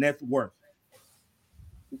Abramovich's net worth?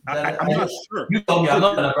 I'm not sure. You told me I'm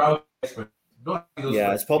not an Abramovich expert.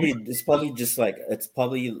 Yeah, it's probably just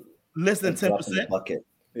less than 10%. Bucket.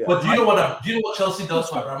 Yeah. But do you know what Chelsea does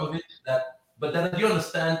for Abramovich? But then do you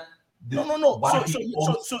understand? No.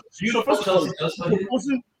 So you're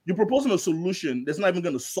proposing a solution that's not even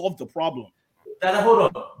going to solve the problem. Dada, hold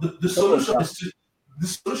on. The solution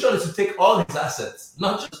is to take all his assets,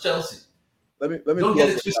 not just Chelsea. Let me don't get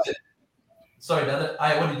it twisted. Sorry, Dada.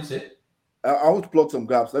 What did you say? I want to plug some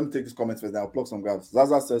gaps. Let me take this comment first. I'll plug some gaps.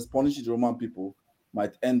 Zaza says punishing the Roman people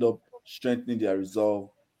might end up strengthening their resolve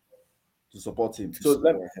to support him. So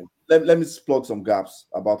let me plug some gaps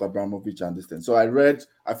about Abramovich and this thing. So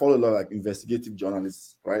I follow a lot of investigative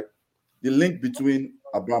journalists, right? The link between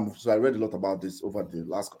Abramovich. So I read a lot about this over the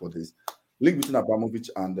last couple of days. Link between Abramovich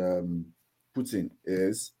and Putin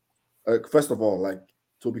is, first of all, like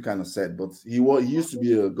Tobi kind of said, but he used to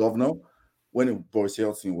be a governor when Boris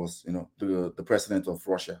Yeltsin was, the president of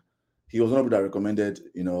Russia. He was one of that recommended,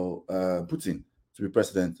 Putin to be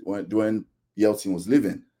president when Yeltsin was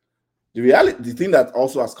leaving. The thing that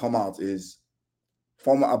also has come out is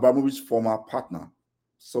Abramovich's former partner,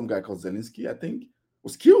 some guy called Zelensky, I think,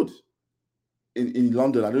 was killed in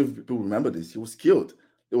London. I don't know if people remember this. He was killed.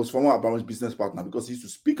 It was former Abramovich's business partner because he used to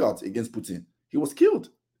speak out against Putin. He was killed.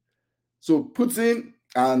 So Putin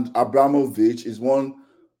and Abramovich is one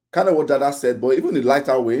kind of what Dada said, but even in a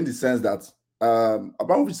lighter way, in the sense that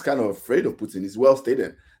Abramovich is kind of afraid of Putin. It's well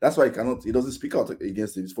stated. That's why he doesn't speak out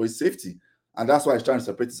against him. It's for his safety. And that's why he's trying to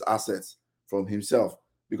separate his assets from himself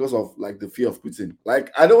because of the fear of Putin.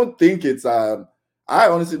 I don't think it's I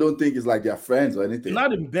honestly don't think it's like they're friends or anything. They're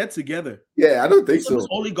not in bed together. Yeah, I don't think so.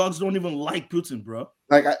 Oligarchs don't even like Putin, bro.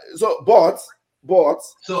 But so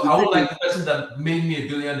I would like the person that made me a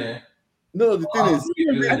billionaire. No, the thing is,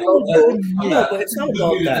 but it's not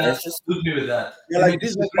about that. It's just good with that. Yeah, like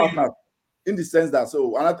business partner in the sense that.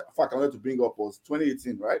 So another fact I wanted to bring up was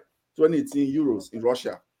 2018, right? 2018 Euros in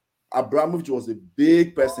Russia. Abramovich was a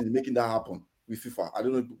big person in making that happen with FIFA. I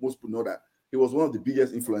don't know if most people know that. He was one of the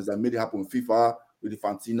biggest influencers that made it happen with FIFA, with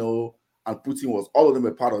Infantino, and Putin all of them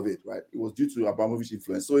were part of it, right? It was due to Abramovich's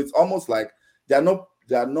influence. So it's almost like they're not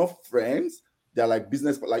friends. They're like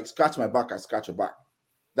business, but like scratch my back, I scratch your back.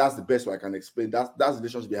 That's the best way I can explain. That's the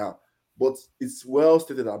relationship they have. But it's well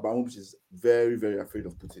stated that Abramovich is very, very afraid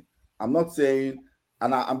of Putin. I'm not saying,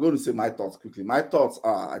 and I'm going to say my thoughts quickly. My thoughts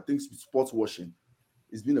are, I think sports washing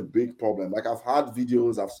has been a big problem. Like I've had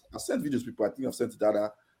videos, I've sent videos to people. I think I've sent to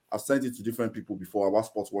Dada. I've sent it to different people before about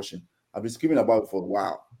sports washing. I've been screaming about it for a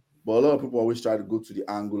while. But a lot of people always try to go to the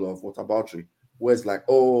angle of whataboutery, where it's like,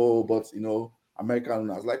 oh, but American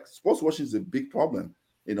owners. Like sports washing is a big problem.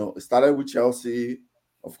 It started with Chelsea.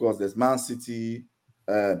 Of course, there's Man City,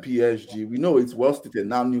 PSG. We know it's well stated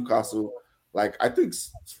now. Newcastle. Like I think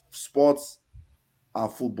sports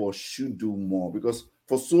and football should do more because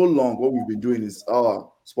for so long, what we've been doing is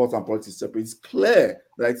sports and politics separate. It's clear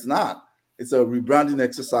that it's not. It's a rebranding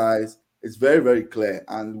exercise. It's very, very clear.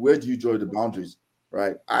 And where do you draw the boundaries?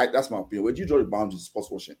 Right? That's my opinion. Where do you draw the boundaries?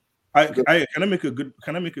 Sports washing. Can I make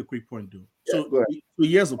a quick point though? So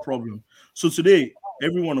here's the problem. So today,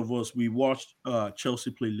 every one of us, we watched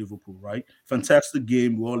Chelsea play Liverpool, right? Fantastic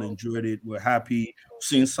game. We all enjoyed it. We're happy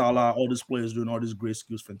seeing Salah, all these players doing all these great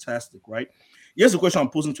skills. Fantastic, right? Here's the question I'm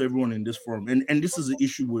posing to everyone in this forum, and this is the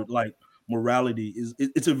issue with like morality.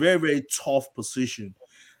 It's a very, very tough position.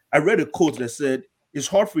 I read a quote that said, "It's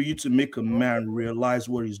hard for you to make a man realize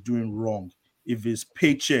what he's doing wrong if his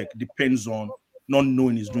paycheck depends on not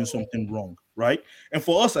knowing he's doing something wrong," right? And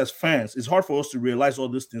for us as fans, it's hard for us to realize all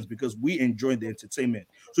these things because we enjoy the entertainment.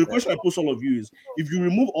 So the question I pose all of you is, if you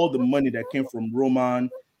remove all the money that came from Roman,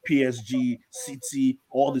 PSG, City,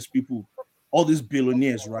 all these people, all these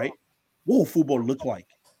billionaires, right? What will football look like?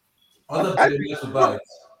 Other billionaires will buy it.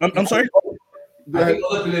 I'm sorry? I think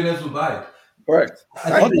other billionaires will buy it. Correct.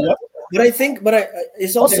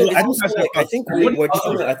 It's also like I think we're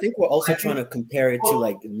also trying to compare it to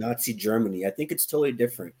like Nazi Germany. I think it's totally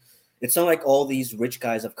different. It's not like all these rich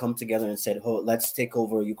guys have come together and said, "Oh, let's take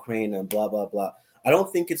over Ukraine and blah blah blah." I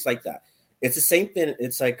don't think it's like that. It's the same thing.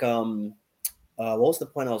 It's like what was the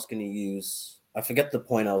point I was going to use? I forget the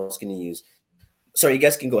point I was going to use. Sorry, you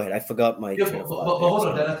guys can go ahead. I forgot my. Yeah, but hold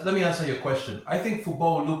on, Dada. Let me answer your question. I think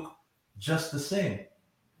football will look just the same.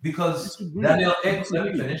 Because Daniel Ek, let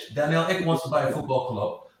me finish. Daniel Ek wants to buy a football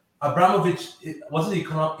club. Abramhovic, wasn't the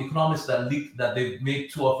economist that leaked that they made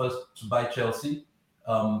 2 offers to buy Chelsea?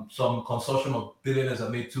 Some consortium of billionaires that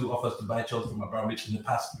made 2 offers to buy Chelsea from Abramhovic in the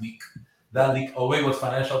past week. That leak, away was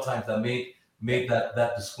Financial Times that made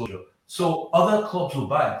that disclosure. So other clubs will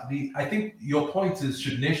buy it. I think your point is,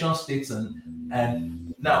 should nation states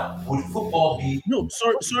and now would football be? No,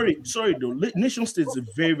 sorry though. Nation states is a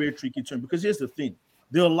very, very tricky term because here's the thing.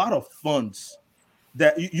 There are a lot of funds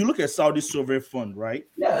that you look at Saudi sovereign fund, right?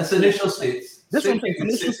 Yeah, it's a nation state. That's what I'm saying,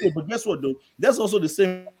 nation state. But guess what, though? That's also the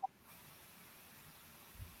same.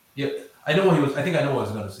 Yeah, I know what he was. I think I know what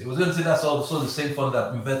he was going to say. He was going to say that's also the same fund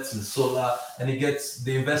that invests in solar and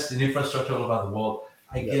they invest in infrastructure all over the world.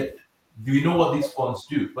 I get. Do you know what these funds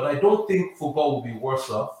do? But I don't think football will be worse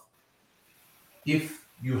off if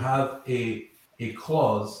you have a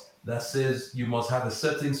clause that says you must have a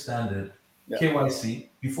certain standard. KYC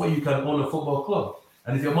before you can own a football club.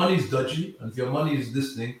 And if your money is dodgy and if your money is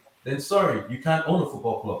this thing, then sorry, you can't own a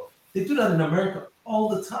football club. They do that in America all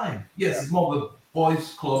the time. Yes, it's more of a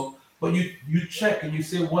boys' club, but you check and you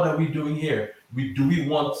say, what are we doing here? Do we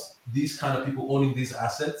want these kind of people owning these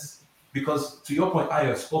assets? Because to your point,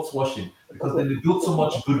 sports washing, because then they built so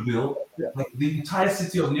much goodwill. Like the entire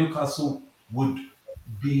city of Newcastle would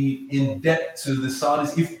be in debt to the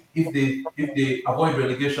Saudis if they avoid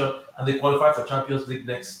relegation and they qualify for Champions League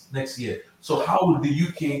next year. So how would the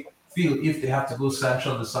UK feel if they have to go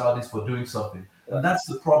sanction the Saudis for doing something? And that's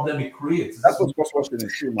the problem it creates. That's what sports washing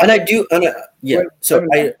is true. And I do, yeah. So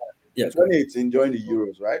 2018 during the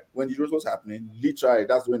Euros, right? When the Euros was happening, literally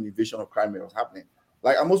that's when the invasion of Crimea was happening.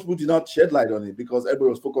 Like, most people did not shed light on it because everybody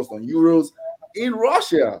was focused on Euros in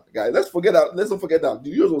Russia, guys. Let's not forget that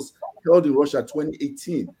the Euros was held in Russia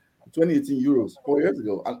 2018 Euros 4 years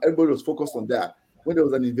ago, and everybody was focused on that. When there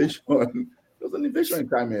was an invasion, there was an invasion in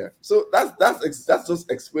Crimea. So that's just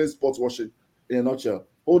explains sports washing in a nutshell.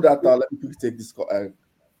 Hold that thought. Let me quickly take this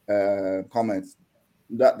comments.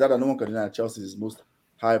 That no one can deny Chelsea's most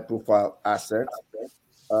high-profile asset.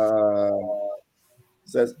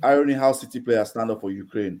 Says irony how City players stand up for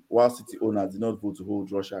Ukraine while City owners did not vote to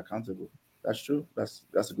hold Russia accountable. That's true. That's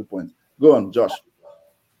a good point. Go on, Josh.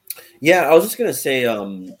 Yeah, I was just gonna say,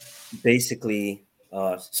 basically,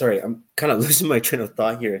 sorry, I'm kind of losing my train of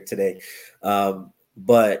thought here today,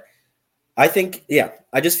 but I think,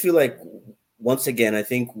 I just feel like once again, I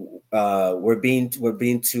think we're being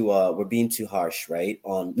too harsh, right?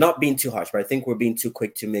 Not being too harsh, but I think we're being too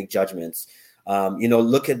quick to make judgments.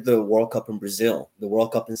 Look at the World Cup in Brazil, the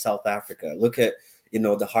World Cup in South Africa. Look at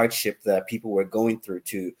the hardship that people were going through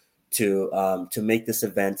to make this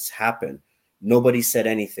event happen. Nobody said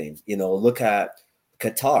anything. Look at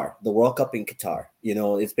Qatar, the World Cup in Qatar.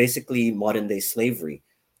 It's basically modern day slavery.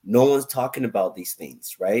 No one's talking about these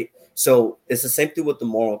things, right? So it's the same thing with the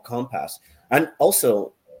moral compass. And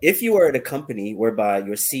also, if you were at a company whereby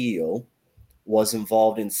your CEO was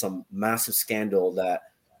involved in some massive scandal that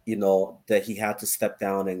he had to step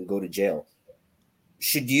down and go to jail,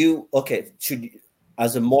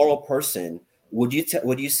 as a moral person, would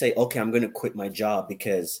you say, okay, I'm going to quit my job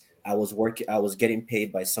because I was getting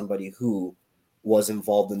paid by somebody who was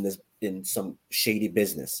involved in some shady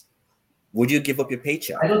business? Would you give up your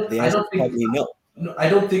paycheck? I don't think no. No, I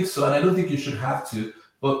don't think so, and I don't think you should have to.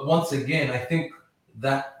 But once again, I think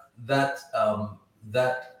that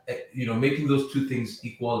making those two things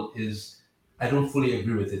equal is, I don't fully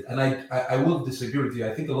agree with it, and I will disagree with you.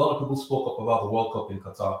 I think a lot of people spoke up about the World Cup in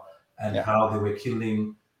Qatar, and how they were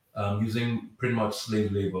killing, using pretty much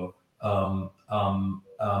slave labor.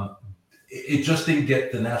 It just didn't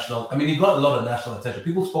get the national. I mean, it got a lot of national attention.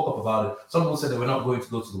 People spoke up about it. Some people said they were not going to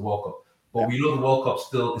go to the World Cup, but we know the World Cup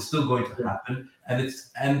is still going to happen.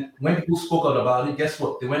 And when people spoke out about it, guess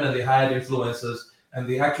what? They went and they hired influencers, and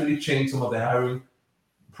they actually changed some of their hiring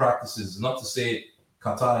practices. Not to say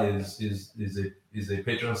Qatar is a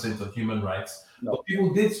patron saint of human rights, but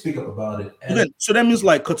people did speak up about it. So that means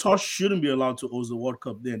like Qatar shouldn't be allowed to host the World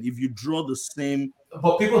Cup then if you draw the same.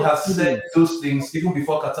 But people have said those things even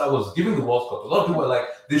before Qatar was giving the World Cup. A lot of people are like,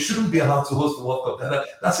 they shouldn't be allowed to host the World Cup.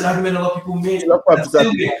 That's an argument a lot of people made. Here's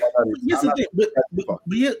the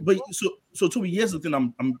thing, so Tobi, here's the thing.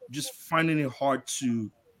 I'm just finding it hard to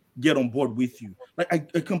get on board with you. Like I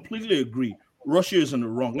completely agree. Russia is in the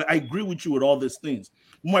wrong. Like I agree with you with all these things.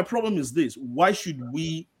 My problem is this: why should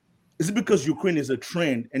we? Is it because Ukraine is a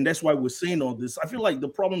trend and that's why we're saying all this? I feel like the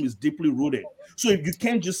problem is deeply rooted. So if you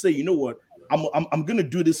can't just say, you know what, I'm gonna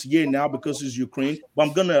do this year now because it's Ukraine, but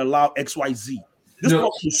I'm gonna allow XYZ. This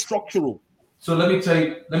problem is structural. So let me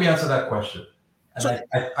answer that question. And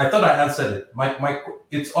I thought I answered it.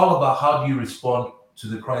 It's all about how do you respond to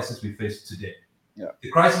the crisis we face today. Yeah. The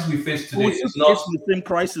crisis we face today is not facing the same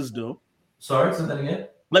crisis though. Sorry, say that again.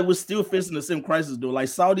 Like we're still facing the same crisis though. Like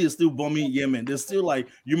Saudi is still bombing Yemen. There's still like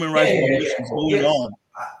human rights violations going on.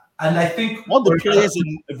 And I think all the players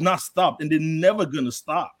have not stopped, and they're never gonna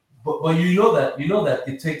stop. But you know that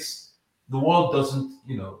it takes, the world doesn't,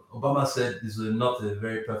 Obama said this is not a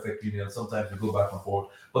very perfect union. Sometimes we go back and forth.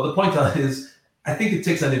 But the point is, I think it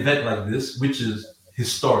takes an event like this, which is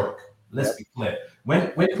historic. Let's be clear.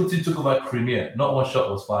 When Putin took over Crimea, not one shot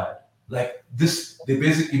was fired. Like this, he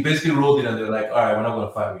basically rolled in and they're like, all right, we're not going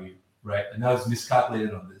to fight with you, right? And now it's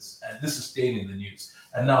miscalculated on this. And this is staying in the news.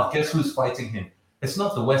 And now guess who's fighting him? It's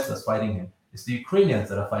not the West that's fighting him. It's the Ukrainians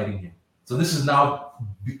that are fighting him. So this is now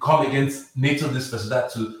become against NATO, this versus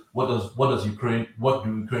that, to what do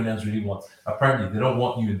Ukrainians really want? Apparently, they don't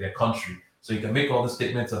want you in their country. So you can make all the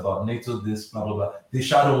statements about NATO, this, blah, blah, blah. They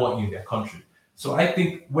don't want you in their country. So I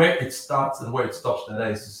think where it starts and where it stops,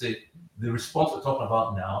 that is to say, the response we're talking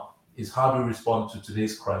about now is how do we respond to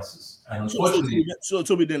today's crisis. And unfortunately, so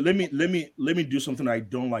Tobi, then let me do something I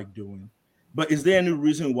don't like doing. But is there any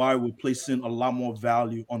reason why we're placing a lot more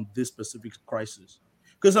value on this specific crisis?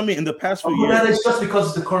 Because I mean, in the past few years, it's just because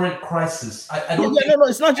it's the current crisis. I don't. No,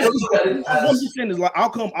 it's not just. What I'm just saying is like, how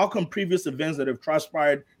come previous events that have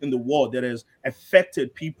transpired in the world that has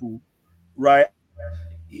affected people, right?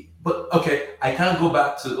 But okay, I can't go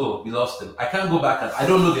back to we lost him. I can't go back and I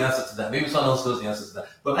don't know the answer to that. Maybe someone else knows the answer to that.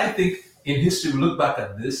 But I think in history we look back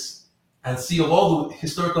at this and see of all the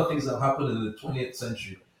historical things that have happened in the 20th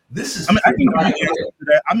century. This is.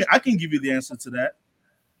 I can give you the answer to that.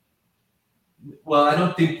 Well, I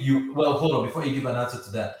don't think you. Well, hold on. Before you give an answer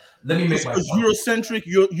to that, let me make my point.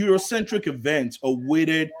 Eurocentric events are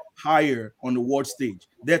weighted higher on the world stage.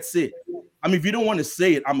 That's it. I mean, if you don't want to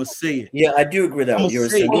say it, I'm gonna say it. Yeah, I do agree that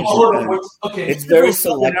it's very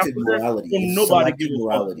selective morality. Selective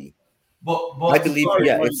morality. But I believe,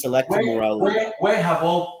 it's selective morality.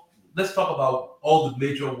 Let's talk about all the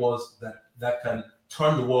major wars that can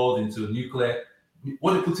turn the world into a nuclear.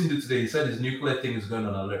 What did Putin do today? He said his nuclear thing is going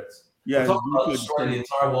on alert. Yeah, we're talking about destroying the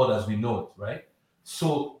entire world as we know it, right?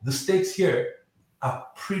 So the stakes here are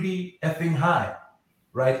pretty effing high.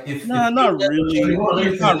 Right? Not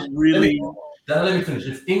really. Then let me finish.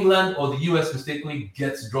 If England or the US mistakenly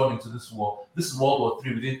gets drawn into this war, this is World War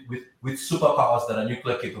III with superpowers that are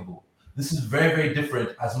nuclear capable. This is very, very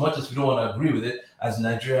different, as much as we don't want to agree with it, as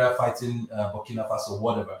Nigeria fighting Burkina Faso,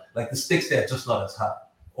 whatever. Like the stakes there are just not as high.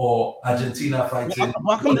 Or Argentina fighting.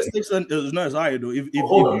 How come the stakes are not as high though?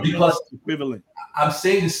 Because equivalent. I'm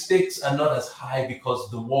saying the stakes are not as high because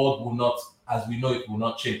the world will not, as we know it, will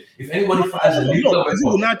not change. If anybody fires a nuclear weapon, it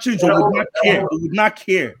will not change. Or would not care. It would not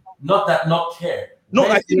care. Not care. No,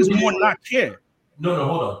 I think it's more not care. No,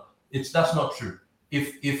 hold on. That's not true.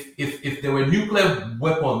 If there were nuclear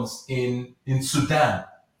weapons in Sudan,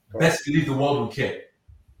 best believe the world would care.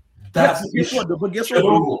 Guess what?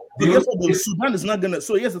 Sudan is not gonna.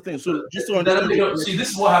 So here's the thing. So just to understand, see,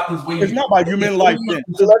 this is what happens when it's not about human life. Then.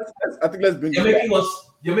 So I think let's bring. You're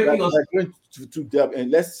making us going to depth, and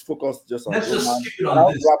let's focus just on. Let's just keep it on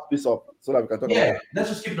I'll this. wrap this up so that we can talk about it. Let's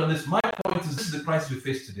just keep it on this. My point is, this is the crisis we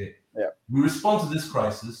face today. Yeah. We respond to this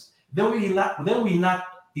crisis, then we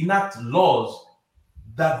enact laws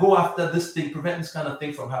that go after this thing, prevent this kind of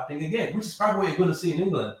thing from happening again, which is probably what you're going to see in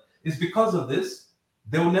England. It's because of this.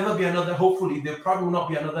 There will never be another, hopefully, there probably will not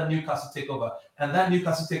be another Newcastle takeover. And that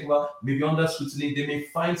Newcastle takeover may be under scrutiny. They may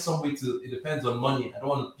find some way to, it depends on money. I don't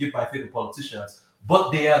want to give my faith to politicians.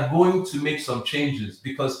 but they are going to make some changes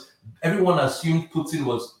because everyone assumed Putin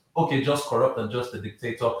was okay, just corrupt and just a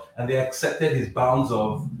dictator, and they accepted his bounds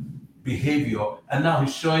of behavior, and now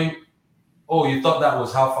he's showing, oh, you thought that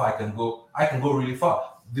was how far I can go? I can go really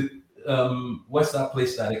far. What's that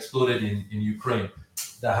place that exploded in Ukraine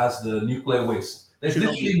that has the nuclear waste? There's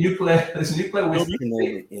literally nuclear waste.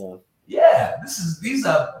 Yeah, these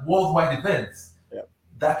are worldwide events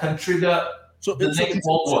that can trigger the next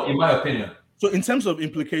World War, in my opinion. So in terms of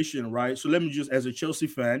implication, right? So let me just, as a Chelsea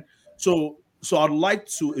fan, so I'd like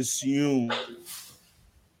to assume.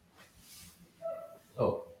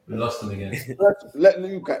 Oh, we lost him again. Let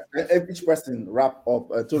each person wrap up.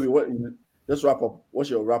 Tobi, just wrap up.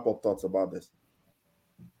 What's your wrap up thoughts about this?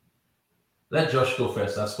 Let Josh go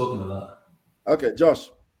first. I've spoken a lot. Okay,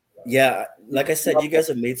 Josh. Yeah, like I said, you guys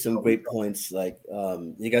have made some great points. Like,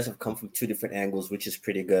 you guys have come from two different angles, which is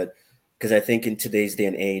pretty good. Because I think in today's day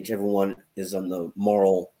and age, everyone is on the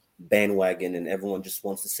moral bandwagon, and everyone just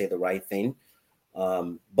wants to say the right thing.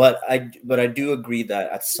 But I do agree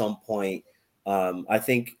that at some point, I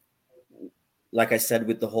think, like I said,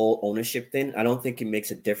 with the whole ownership thing, I don't think it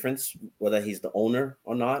makes a difference whether he's the owner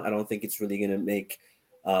or not. I don't think it's really going to make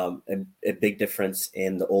a big difference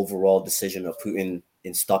in the overall decision of Putin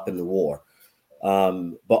in stopping the war.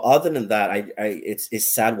 But other than that,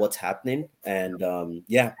 it's sad what's happening, and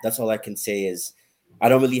yeah, that's all I can say is I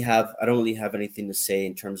don't really have anything to say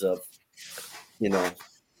in terms of,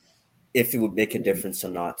 if it would make a difference or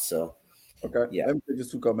not. So okay, yeah. Let me take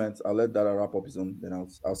just two comments. I'll let Dada wrap up his own, then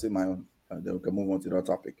I'll say my own, and then we can move on to that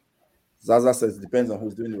topic. Zaza says it depends on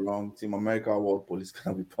who's doing it wrong. Team America World Police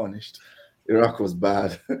cannot be punished. Iraq was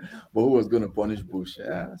bad, but who was going to punish Bush?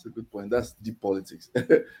 Yeah, that's a good point. That's deep politics.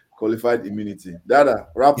 Qualified immunity. Dada,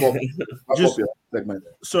 wrap up your segment.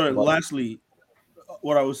 Sorry, lastly,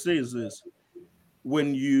 what I would say is this: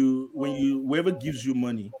 when you whoever gives you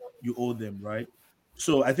money, you owe them, right?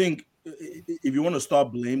 So I think if you want to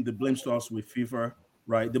start blame, the blame starts with FIFA,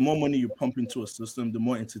 right? The more money you pump into a system, the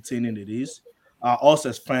more entertaining it is. Us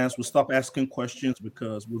as fans will stop asking questions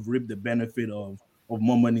because we've reaped the benefit of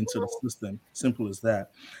more money into the system. Simple as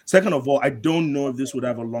that. Second of all, I don't know if this would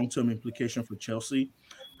have a long-term implication for Chelsea.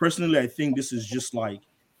 Personally, I think this is just like,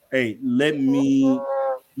 hey,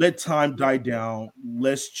 let time die down,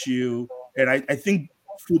 let's chill. And I think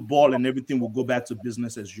football and everything will go back to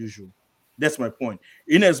business as usual. That's my point.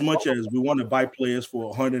 In as much as we want to buy players for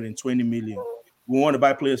 120 million, we want to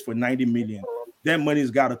buy players for 90 million, that money's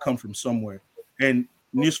got to come from somewhere. And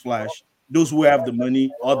newsflash, those who have the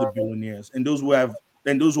money are the billionaires, and those who are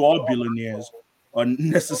billionaires are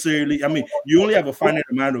necessarily. I mean, you only have a finite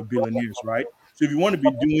amount of billionaires, right? So if you want to be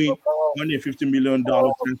doing $150 million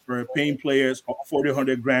transfer, paying players 40,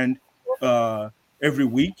 100 grand every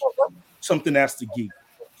week, something has to give.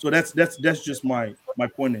 So that's just my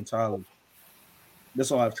point entirely. That's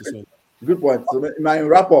all I have to say. Good point. So my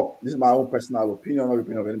wrap up, this is my own personal opinion, not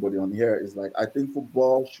opinion of anybody on here, is like I think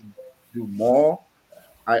football should do more.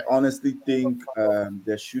 I honestly think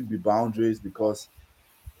there should be boundaries, because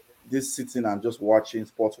this sitting and just watching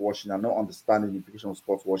sports washing and not understanding the implication of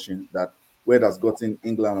sports washing, that where that's gotten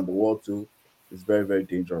England and the world to, is very, very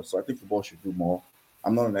dangerous. So I think football should do more.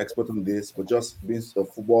 I'm not an expert on this, but just being a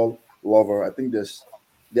football lover, I think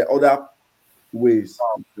there are other ways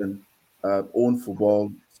you can own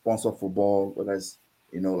football, sponsor football, whether it's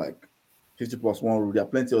like 50+1 rule. There are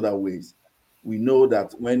plenty of other ways. We know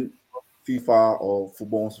that when FIFA or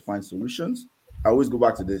football wants to find solutions, I always go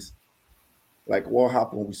back to this. Like what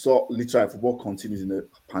happened, we saw literally football continues in the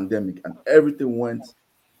pandemic, and everything went.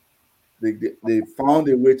 They found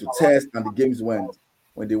a way to test, and the games went.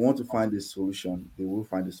 When they want to find a solution, they will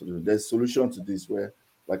find a solution. There's a solution to this where,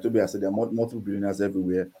 like Tobi has said, there are multiple billionaires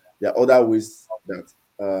everywhere. There are other ways that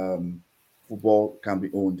football can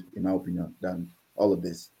be owned, in my opinion, than all of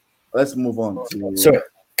this. Let's move on to. Sorry,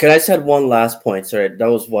 can I just add one last point? Sorry, that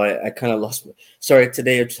was why I kind of lost. Sorry,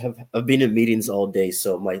 today I've been in meetings all day,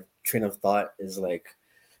 so my train of thought is like.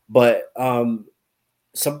 But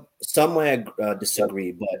some might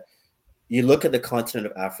disagree, but you look at the continent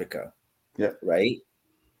of Africa, yeah, right?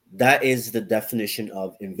 That is the definition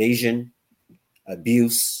of invasion,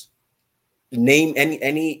 abuse. Name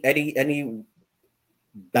any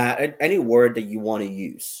bad any word that you want to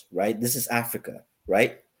use, right? This is Africa,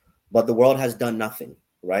 right? But the world has done nothing,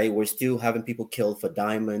 right? We're still having people killed for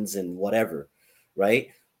diamonds and whatever, right?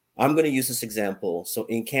 I'm going to use this example. So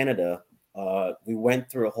in Canada, we went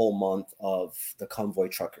through a whole month of the convoy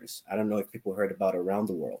truckers. I don't know if people heard about it around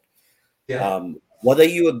the world. Yeah. Whether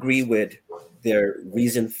you agree with their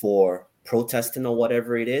reason for protesting or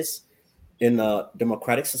whatever it is, in a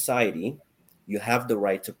democratic society, you have the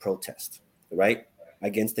right to protest, right?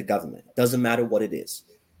 against the government. Doesn't matter what it is.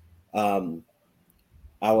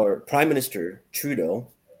 Our Prime Minister Trudeau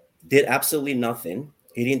did absolutely nothing.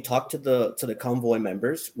 He didn't talk to the convoy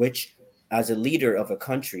members, which, as a leader of a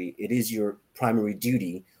country, it is your primary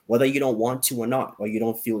duty, whether you don't want to or not, or you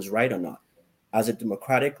don't feel is right or not. As a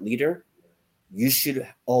democratic leader, you should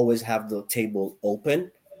always have the table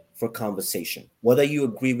open for conversation, whether you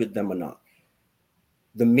agree with them or not.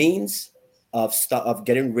 The means of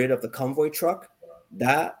getting rid of the convoy truck,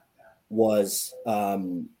 that was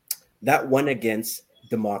that went against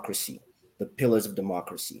democracy, the pillars of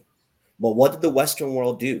democracy. But what did the Western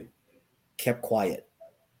world do? Kept quiet.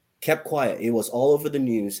 It was all over the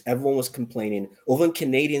news. Everyone was complaining. Even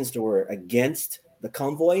Canadians that were against the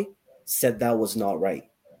convoy said that was not right.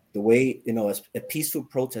 The way, a peaceful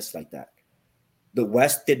protest like that. The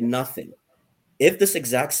West did nothing. If this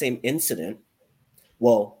exact same incident,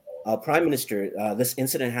 well, our Prime Minister, this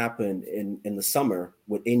incident happened in the summer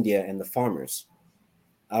with India and the farmers.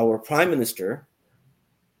 Our Prime Minister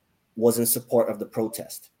was in support of the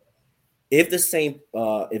protest. If the same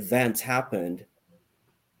event happened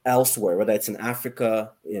elsewhere, whether it's in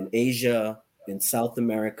Africa, in Asia, in South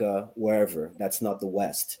America, wherever, that's not the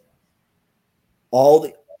West, all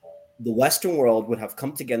the Western world would have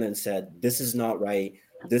come together and said, this is not right.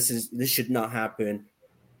 This should not happen.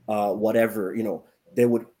 Whatever, they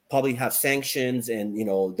would probably have sanctions, and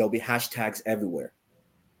there'll be hashtags everywhere.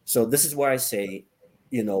 So this is where I say,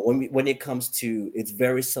 when it comes to, it's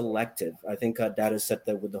very selective. I think Dada said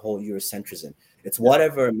that with the whole Eurocentrism. It's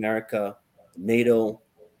whatever America, NATO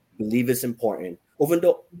believe is important. Even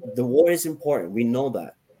though the war is important, we know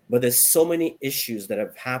that. But there's so many issues that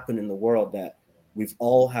have happened in the world that we've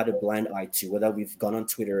all had a blind eye to, whether we've gone on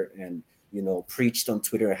Twitter and, preached on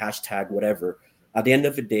Twitter, hashtag, whatever. At the end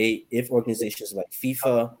of the day, if organizations like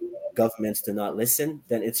FIFA, governments do not listen,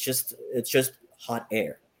 then it's just hot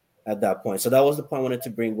air at that point. So that was the point I wanted to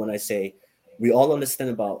bring when I say we all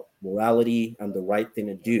understand about morality and the right thing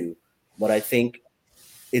to do, but I think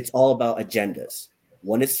it's all about agendas.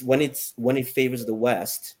 When it favors the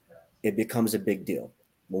West, it becomes a big deal.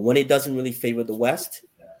 But when it doesn't really favor the West,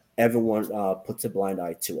 everyone puts a blind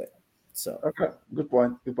eye to it. So okay, good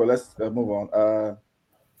point. Let's move on.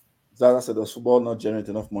 Dada said, does football not generate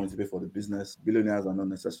enough money to pay for the business? Billionaires are not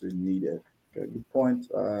necessarily needed. Okay, good point.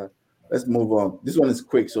 Let's move on. This one is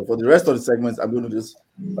quick. So for the rest of the segments, I'm going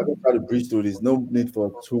to try to breeze through this. No need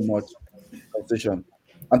for too much conversation.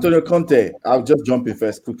 Antonio Conte, I'll just jump in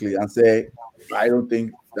first quickly and say, I don't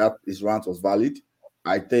think that his rant was valid.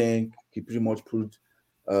 I think he pretty much proved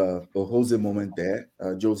a Jose moment there.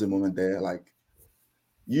 Like,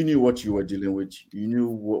 you knew what you were dealing with. You knew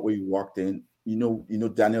where you walked in. You know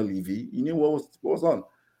Daniel Levy. You knew what was on.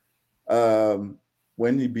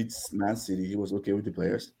 When he beats Man City, he was okay with the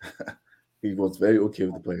players. He was very okay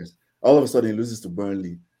with the players. All of a sudden, he loses to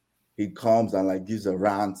Burnley. He comes and gives a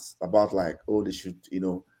rant about they should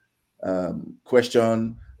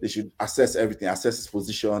question. They should assess everything, assess his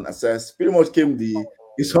position, assess. Pretty much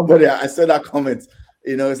somebody. I said that comment.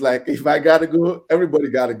 It's like, if I gotta go, everybody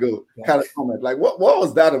gotta go. Kind of comment. Like, what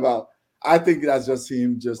was that about? I think that's just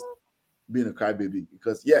him just being a crybaby,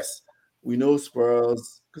 because yes, we know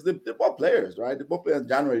Spurs, because they bought players, right? They bought players in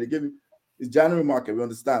January. They gave him his January market, we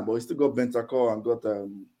understand, but he still got Bentancur and got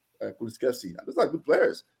Kulusevski, and those are good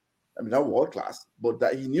players. I mean, not world class, but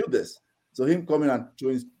that he knew this. So him coming and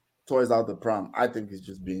throwing his toys out the pram, I think he's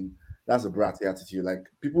just that's a bratty attitude. Like,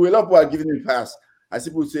 a lot of people are giving him a pass. I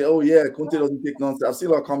see people say, oh yeah, Conte doesn't take nonsense. I've seen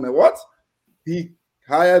a lot of comment. What? He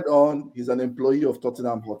he's an employee of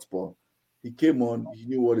Tottenham Hotspur. He came on, he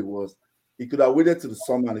knew what it was. He could have waited to the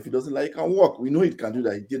summer, and if he doesn't like, he can walk. We know he can do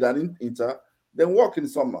that. He did that in Inter, then walk in the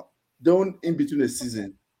summer. Don't in between the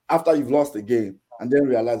season, after you've lost the game, and then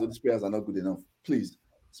realize that these players are not good enough. Please,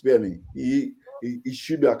 spare me. He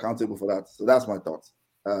should be accountable for that. So that's my thoughts.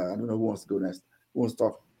 I don't know who wants to go next. Who wants to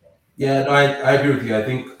talk? Yeah, no, I agree with you.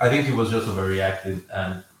 I think he was just overreacting,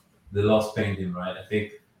 and the loss pained him, right? I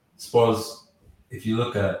think Spurs, if you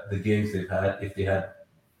look at the games they've had, if they had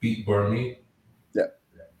beat Burnley,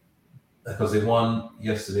 because they won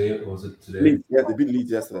yesterday, or was it today? Leeds. Yeah, they beat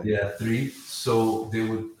Leeds yesterday. Yeah, 3. So they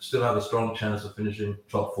would still have a strong chance of finishing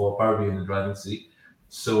top 4, probably in the driving seat.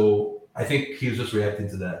 So I think he was just reacting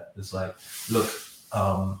to that. It's like, look,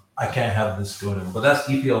 I can't have this going on. But that's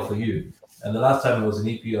EPL for you. And the last time it was an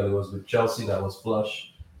EPL, it was with Chelsea that was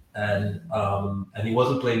flush. And he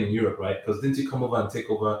wasn't playing in Europe, right? Because didn't he come over and take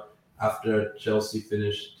over after Chelsea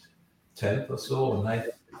finished 10th or so, or 9th?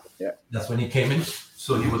 Yeah. That's when he came in.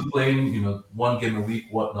 So he was playing, one game a week,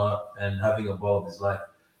 whatnot, and having a ball of his life.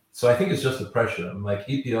 So I think it's just the pressure.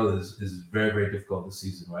 EPL is very, very difficult this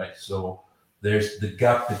season, right? So there's the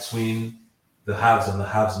gap between the haves and the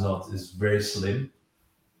have-nots is very slim.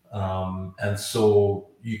 And so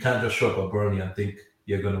you can't just show up at Burnley and think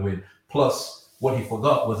you're going to win. Plus, what he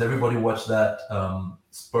forgot was everybody watched that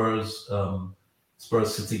Spurs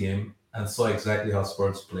City game and saw exactly how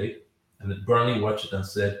Spurs played. And then Burnley watched it and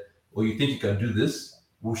said, "Oh, you think you can do this?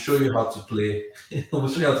 We'll show you how to play. We'll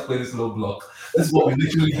show you how to play this low block. This is what we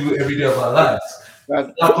literally do every day of our lives."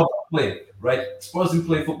 That's how we play, right? Spurs didn't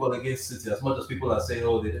play football against City as much as people are saying,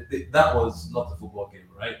 "Oh, that was not a football game,"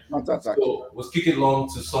 right? So was kick it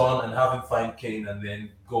long to Son and have him find Kane and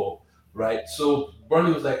then go, right? So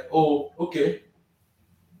Burnley was like, "Oh, okay.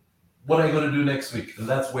 What are you going to do next week?" And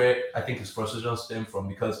that's where I think his frustration stemmed from,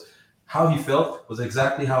 because how he felt was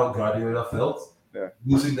exactly how Guardiola felt,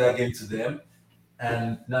 losing that game to them.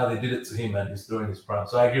 And now they did it to him and he's throwing his prime.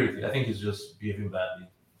 So I agree with you. I think he's just behaving badly.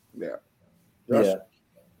 Yeah.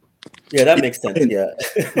 Yeah, that makes sense. Yeah.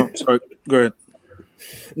 Sorry, go ahead.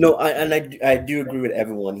 No, I do agree with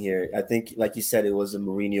everyone here. I think, like you said, it was a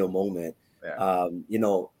Mourinho moment. Yeah.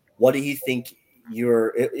 What do you think?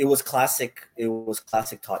 It was classic. It was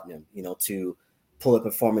classic Tottenham. To pull a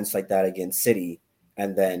performance like that against City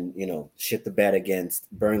and then shit the bed against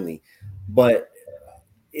Burnley, but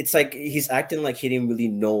it's like he's acting like he didn't really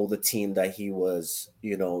know the team that he was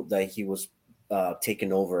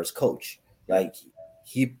taking over as coach. Like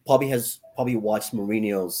he probably watched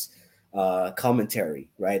Mourinho's commentary,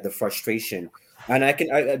 right? The frustration, and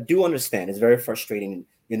I do understand. It's very frustrating,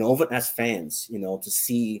 even as fans, to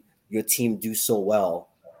see your team do so well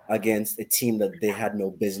against a team that they had no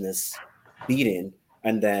business beating,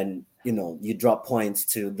 and then you drop points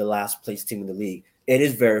to the last place team in the league. It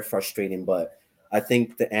is very frustrating, but I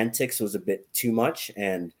think the antics was a bit too much.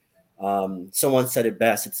 And someone said it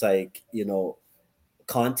best. It's like,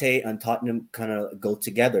 Conte and Tottenham kind of go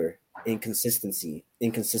together. Inconsistency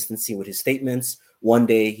with his statements. One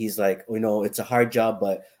day he's like, it's a hard job,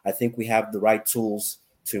 but I think we have the right tools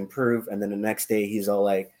to improve. And then the next day he's all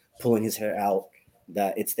like pulling his hair out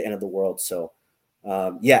that it's the end of the world. So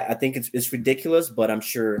I think it's ridiculous, but I'm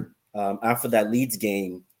sure after that Leeds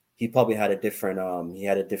game, he probably had a different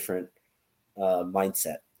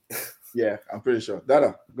mindset. Yeah, I'm pretty sure.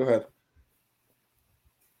 Dada, go ahead.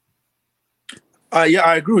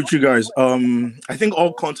 I agree with you guys. I think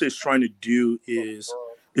all Conte is trying to do is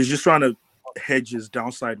just trying to hedge his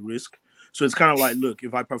downside risk. So it's kind of like, look,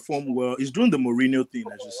 if I perform well, he's doing the Mourinho thing,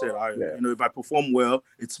 as you said. If I perform well,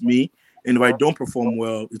 it's me, and if I don't perform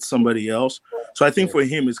well, it's somebody else. So I think for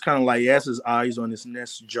him, it's kind of like he has his eyes on his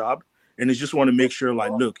next job, and he just want to make sure,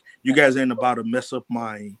 like, look, you guys ain't about to mess up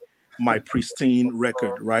my pristine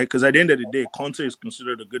record, right? Because at the end of the day, Conte is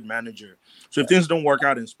considered a good manager. So if things don't work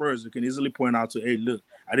out in Spurs, you can easily point out to, hey, look,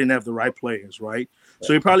 I didn't have the right players, right?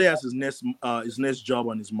 So he probably has his next job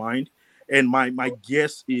on his mind. And my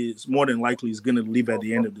guess is more than likely he's going to leave at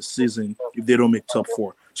the end of the season if they don't make top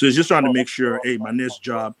four. So he's just trying to make sure, hey, my next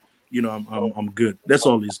job, I'm good. That's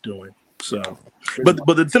all he's doing. So, but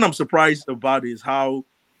the thing I'm surprised about is how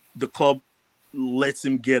the club lets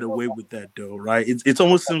him get away with that, though, right? It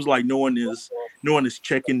almost seems like no one is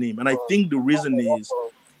checking him, and I think the reason is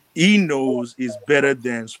he knows he's better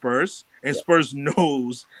than Spurs, and Spurs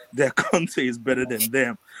knows that Conte is better than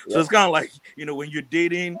them. So it's kind of like when you're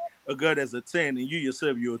dating a girl that's a 10 and you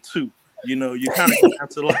yourself you're a 2. You kind of have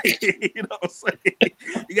to like, what I'm saying?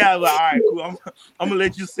 You gotta be like, all right, cool. I'm gonna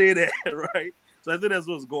let you say that, right? So I think that's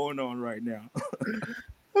what's going on right now.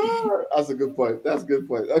 That's a good point. That's a good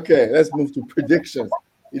point. Okay, let's move to predictions.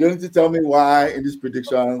 You don't need to tell me why in these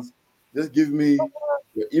predictions. Just give me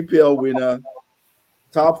your EPL winner,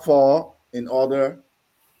 top 4 in order,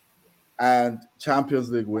 and Champions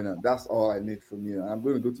League winner. That's all I need from you. I'm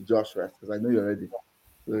going to go to Josh first because I know you're ready.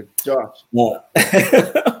 So, Josh. Yeah.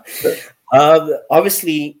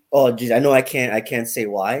 Obviously. Oh, geez, I know I can't say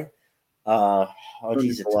why.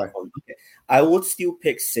 Geez, okay. I would still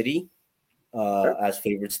pick City as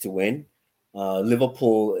favorites to win.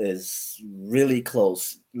 Liverpool is really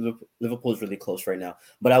close. Liverpool is really close right now.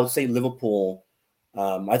 But I would say Liverpool.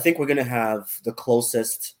 I think we're going to have the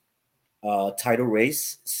closest title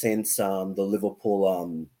race since the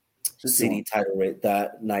Liverpool City title race,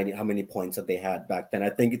 that 90, how many points that they had back then. I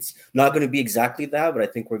think it's not going to be exactly that, but I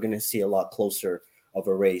think we're going to see a lot closer of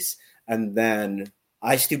a race. And then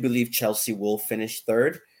I still believe Chelsea will finish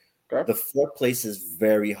third. Okay. The 4th place is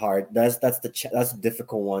very hard. That's a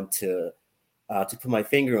difficult one to put my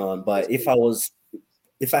finger on. But if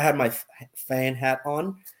I had my fan hat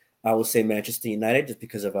on, I would say Manchester United just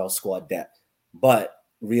because of our squad depth. But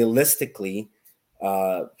realistically,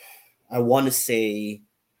 I want to say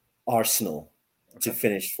Arsenal to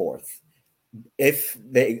finish 4th. If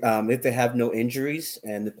they have no injuries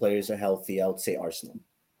and the players are healthy, I would say Arsenal.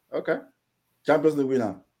 Okay. Champions League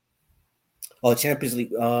winner. Oh, Champions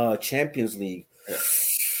League. Champions League.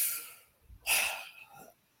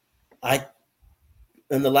 Yeah.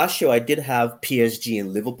 In the last show, I did have PSG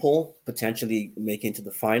and Liverpool potentially making to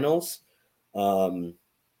the finals.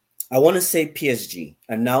 I want to say PSG,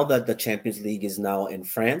 and now that the Champions League is now in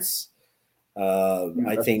France,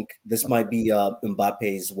 I think this might be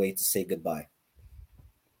Mbappe's way to say goodbye.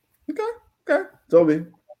 Okay. Tobi,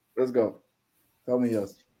 let's go. Tell me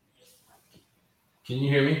yours. Can you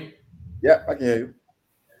hear me? Yeah, I can hear you.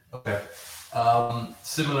 Okay.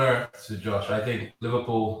 Similar to Josh, I think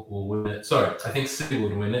Liverpool will win it. Sorry, I think City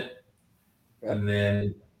would win it. Yeah. And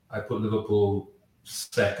then I put Liverpool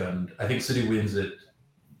second. I think City wins it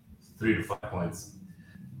 3 to 5 points.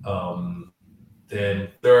 Then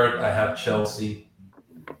third, I have Chelsea.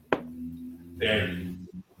 Barely.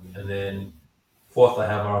 And then fourth, I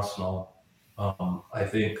have Arsenal. I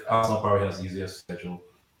think Arsenal probably has the easiest schedule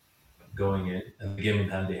going in. And the game in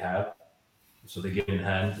hand they have. So the game in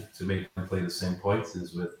hand to make them play the same points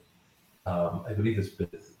is with, I believe it's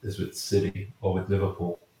with City or with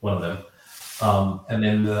Liverpool, one of them. And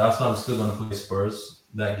then Arsenal is still going to play Spurs.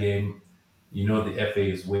 That game, the FA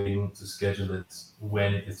is waiting to schedule it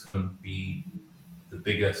when it's going to be the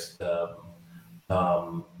biggest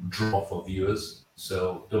draw for viewers.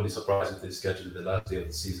 So don't be surprised if they schedule it the last day of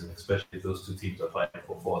the season, especially if those two teams are fighting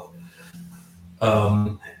for fourth.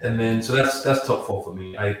 And then so that's top four for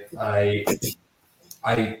me. I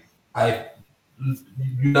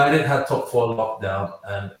United had top four locked down,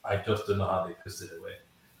 and I just don't know how they pissed it away.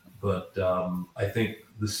 But I think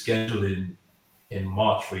the schedule in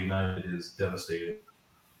March for United is devastating,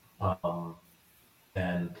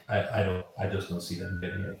 and I just don't see them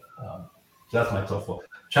getting it. So that's my top four.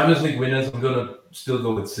 Champions League winners, I'm gonna still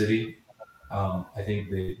go with City. I think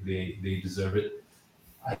they deserve it.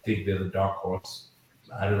 I think they're the dark horse.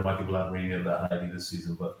 I don't know why people aren't rating them that highly this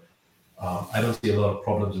season, but I don't see a lot of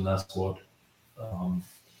problems in that squad.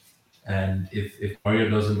 And if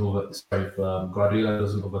Guardiola doesn't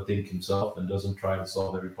overthink himself and doesn't try to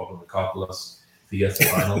solve every problem with calculus, if he gets the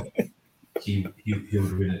final, he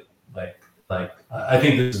would win it. Like I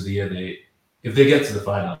think this is the year if they get to the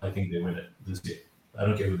final, I think they win it this year. I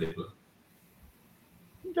don't care who they play.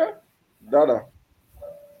 Okay, Dada.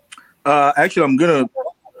 Actually, I'm gonna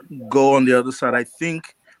go on the other side. I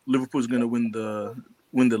think Liverpool's gonna win the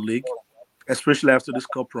league, especially after this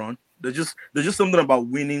cup run. There's just something about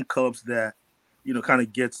winning cups that kind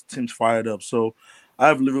of gets teams fired up. So I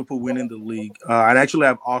have Liverpool winning the league. I actually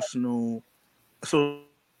have Arsenal. So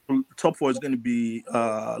top four is going to be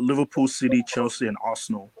Liverpool, City, Chelsea, and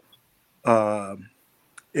Arsenal.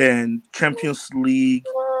 And Champions League,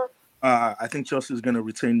 I think Chelsea is going to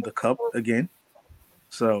retain the cup again.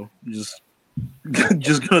 So just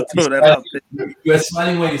gonna throw that out there. You were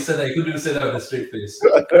smiling when you said that. You couldn't say that with a straight face.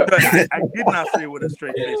 I did not say it with a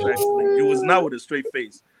straight face. Actually, it was not with a straight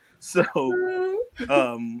face. So,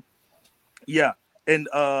 yeah. And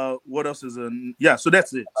what else is in? Yeah. So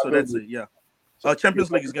that's it. Yeah.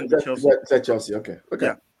 Champions League is gonna be Chelsea. Chelsea. Okay.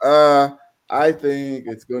 Yeah. I think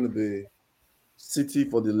it's going to be City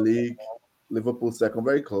for the league, Liverpool second,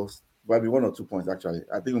 very close. Might be 1 or 2 points actually.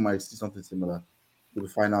 I think we might see something similar. The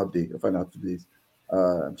final 2 days.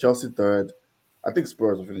 Chelsea third. I think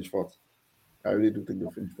Spurs will finish fourth. I really do think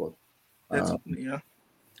they'll finish fourth. Yeah.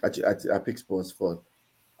 I pick Spurs fourth.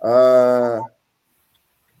 So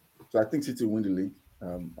I think City will win the league.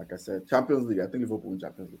 Like I said, Champions League. I think Liverpool win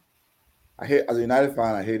Champions League. As a United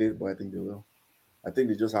fan, I hate it, but I think they will. I think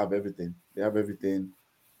they just have everything. They have everything.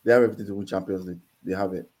 They have everything to win Champions League. They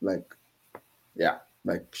have it. Like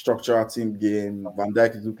structural team game. Van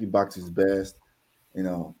Dijk is looking back to his best.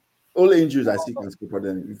 All the injuries I see can score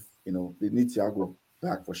them. If they need Thiago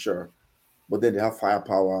back for sure, but then they have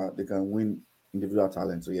firepower. They can win individual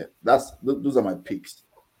talent. So yeah, those are my picks.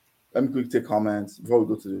 Let me quickly take comments before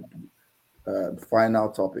we go to the final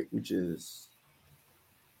topic, which is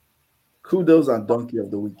Kudos and Donkey of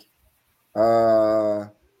the week.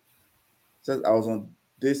 Says I was on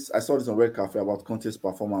this. I saw this on Red Cafe about Conte's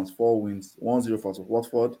performance. 4 wins, 1-0 for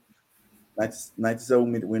Watford,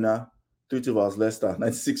 97-minute winner. 3-2 versus Leicester,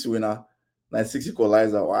 96 winner, 96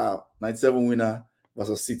 equalizer. Wow. 97 winner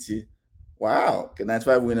versus City. Wow. Okay,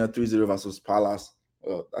 95 winner, 3-0 versus Palace.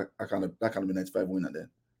 Well, that can be 95 winner then.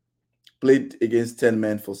 Played against 10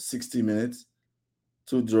 men for 60 minutes,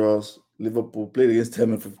 2 draws. Liverpool played against 10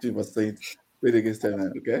 men for 15%. Played against 10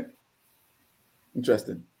 men. Okay.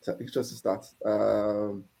 Interesting stats.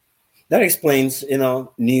 That explains,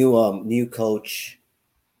 new coach.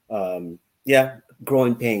 Yeah,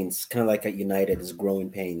 growing pains, kind of like at United is growing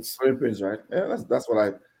pains. Growing pains, right? Yeah, that's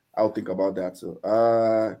what I'll think about that too.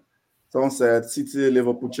 Someone said City,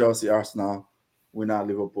 Liverpool, Chelsea, Arsenal, winner at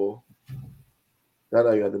Liverpool.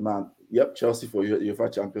 Dada, you're the man. Yep, Chelsea for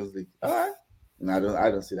UEFA Champions League. All right. And I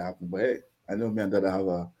don't see that happening. But hey, I know me and Dada have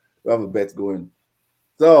a bet going.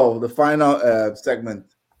 So the final segment,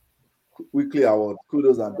 weekly award,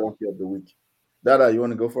 kudos and donkey of the week. Dada, you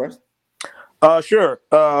want to go first? Sure.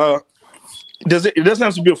 It doesn't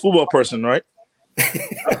have to be a football person, right?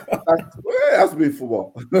 It has to be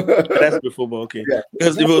football. It has to be football, okay. Yeah.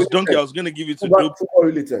 Because if it was donkey, I was gonna give it to football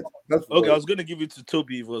related. Okay, I was gonna give it to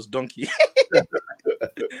Tobi if it was donkey.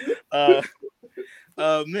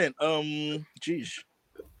 Geez.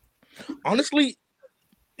 Honestly,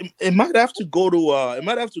 it might have to go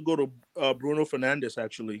to Bruno Fernandes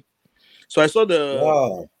actually. So I saw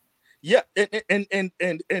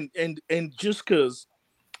and just because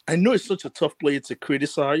I know it's such a tough player to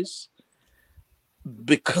criticize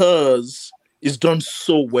because it's done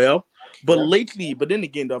so well. But lately, but then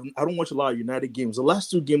again, I don't watch a lot of United games. The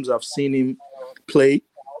last 2 games I've seen him play,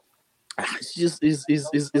 it's just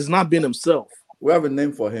is not been himself. We have a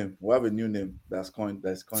name for him. We have a new name that's coined.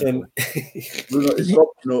 Bruno. It's called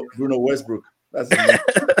Bruno Westbrook. That's his name.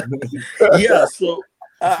 Yeah. So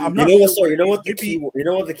I'm not. You know what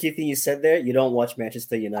the key thing you said there? You don't watch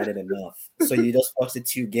Manchester United enough, so you just watch the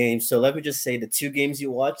 2 games. So let me just say, the 2 games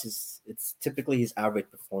you watch it's typically his average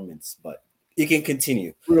performance, but you can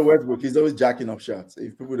continue. Bruno Westbrook, he's always jacking up shots.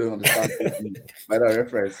 If people don't understand by that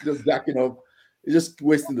reference, just jacking up, he's just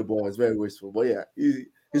wasting the ball. It's very wasteful. But yeah,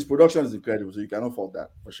 his production is incredible, so you cannot fault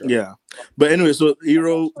that for sure. Yeah, but anyway, so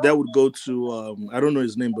hero that would go to I don't know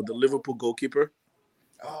his name, but the Liverpool goalkeeper.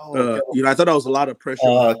 I thought that was a lot of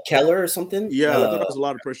pressure. Keller or something. Yeah, I thought that was a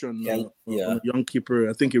lot of pressure on a young keeper.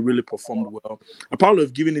 I think he really performed well. I probably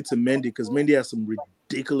have given it to Mendy because Mendy has some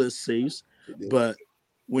ridiculous saves, but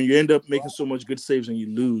when you end up making so much good saves and you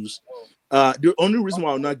lose, the only reason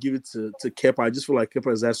why I'll not give it to Kepa, I just feel like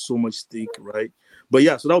Kepa has so much stake, right? But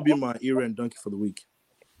yeah, so that would be my era and donkey for the week.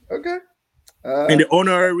 Okay. And the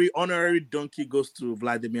honorary donkey goes to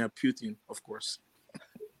Vladimir Putin, of course.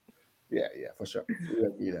 Yeah, for sure.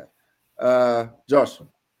 Josh.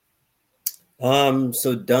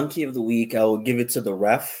 So donkey of the week, I will give it to the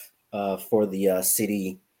ref for the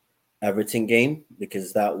City Everton game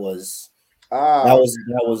because that was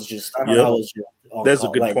just that's a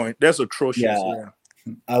good point. That's atrocious. Yeah.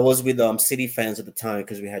 I was with City fans at the time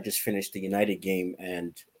because we had just finished the United game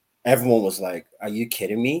and everyone was like, "Are you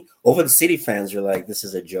kidding me?" Over the City fans are like, "This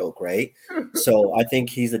is a joke, right?" So I think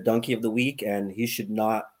he's the donkey of the week and he should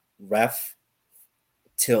not ref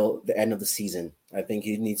till the end of the season. I think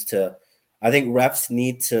refs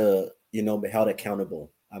need to, be held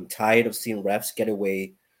accountable. I'm tired of seeing refs get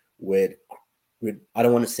away with I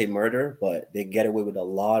don't want to say murder, but they get away with a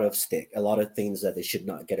lot of things that they should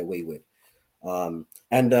not get away with.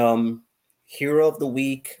 Hero of the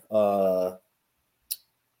week, I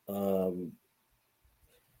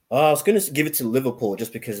was going to give it to Liverpool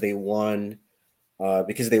just because they won the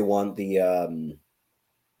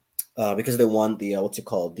what's it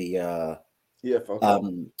called, the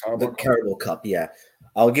Carabo Cup. Yeah,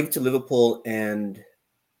 I'll give it to Liverpool, and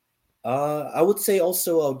I would say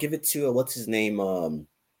also I'll give it to what's his name,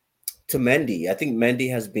 to Mendy. I think Mendy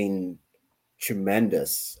has been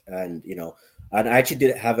tremendous, and and I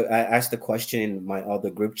actually I asked the question in my other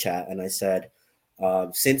group chat, and I said,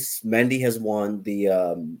 since Mendy has won the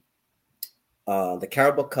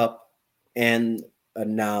Carabo Cup and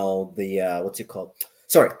now the what's it called?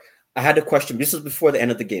 Sorry, I had a question. This was before the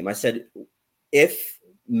end of the game. I said, if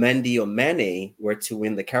Mendy or Mane were to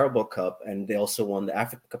win the Carabo Cup and they also won the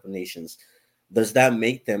African Cup of Nations, does that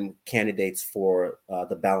make them candidates for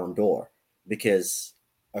the Ballon d'Or? Because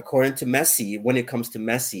according to Messi, when it comes to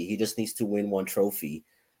Messi, he just needs to win 1 trophy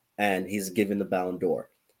and he's given the Ballon d'Or.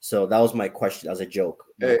 So that was my question as a joke.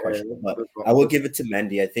 But I will give it to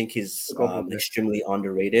Mendy. I think he's extremely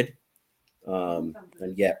underrated. And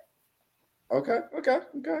yeah. Okay.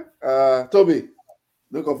 Tobi,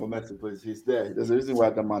 don't go for Messi, please. He's there. There's a reason why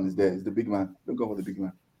that man is there. He's the big man. Don't go for the big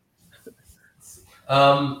man.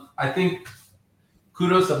 I think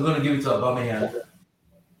kudos. I'm going to give it to Abramhovic.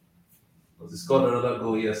 Was he scored another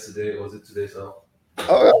goal yesterday, or was it today? So.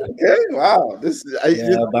 Oh, okay. Wow.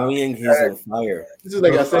 Abramhovic, he's on fire. This is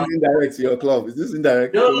like a sending direct to your club. Is this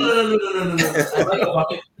indirect? No. I like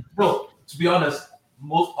Abramhovic. No, to be honest,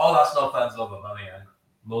 all Arsenal fans love Abramhovic.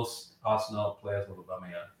 Most Arsenal players love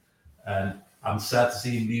Abramhovic, and I'm sad to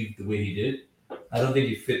see him leave the way he did. I don't think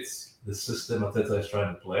he fits the system Arteta is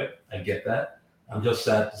trying to play. I get that. I'm just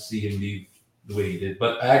sad to see him leave the way he did.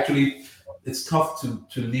 But I actually it's tough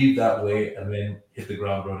to leave that way and then hit the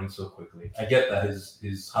ground running so quickly. I get that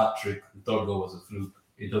his hat trick, the third goal was a fluke.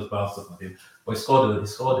 It just bounced off of him, but he scored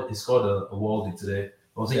a worldie today.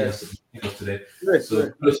 I was yesterday. It was today.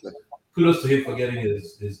 So kudos to him for getting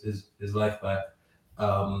his life back.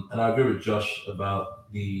 And I agree with Josh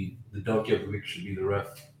about the donkey of the week should be the ref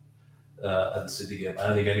at the City game. I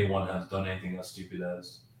don't think anyone has done anything as stupid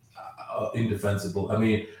as indefensible. I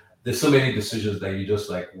mean, there's so many decisions that you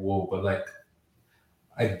just like, whoa, but like,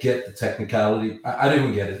 I get the technicality. I don't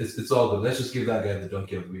even get it. It's all good. Let's just give that guy the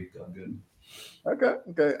donkey of the week. I'm good.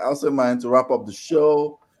 Okay. I'll say mine to wrap up the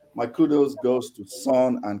show. My kudos goes to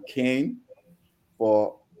Son and Kane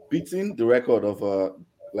for beating the record of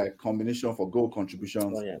combination for goal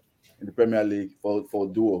contributions in the Premier League for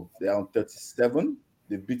duo. They are on 37.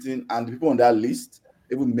 They've beaten, and the people on that list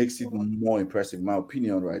even makes it more impressive, in my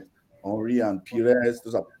opinion, right? Henry and Pires,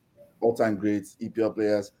 those are all-time greats, EPL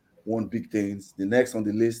players, won big things. The next on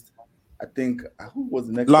the list, I think, who was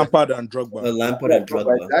the next? Lampard and Drogba. Lampard and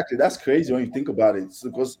Drogba. Exactly. That's crazy when you think about it. So,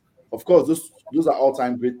 because, of course, those are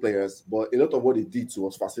all-time great players, but a lot of what they did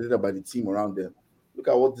was facilitated by the team around them. Look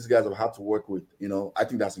at what these guys have had to work with. I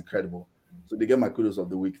think that's incredible. So they get my kudos of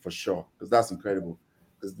the week for sure, because that's incredible.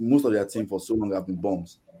 Because most of their team for so long have been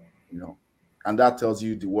bombs, and that tells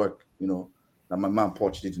you the work, that my man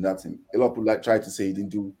Poch did in that team. A lot of people try to say he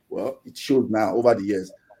didn't do well. It showed now over the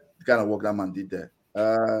years the kind of work that man did there.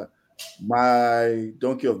 My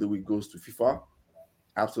donkey of the week goes to FIFA.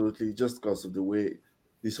 Absolutely, just because of the way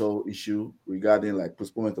this whole issue regarding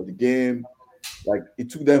postponement of the game, it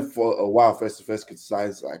took them for a while first to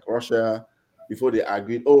criticize Russia before they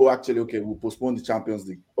agreed. Oh, actually, okay, we'll postpone the Champions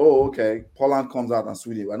League. Oh, okay, Poland comes out and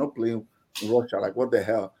Sweden. We're not playing in Russia. What the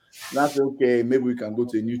hell? That's okay. Maybe we can go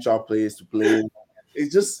to a neutral place to play.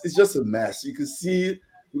 It's just a mess. You can see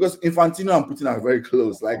because Infantino and Putin are very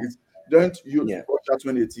close. Russia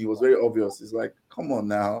 2018 was very obvious. It's come on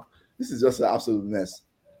now, this is just an absolute mess.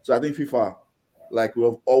 So I think FIFA, we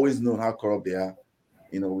have always known how corrupt they are.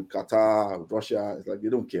 With Qatar, with Russia, it's they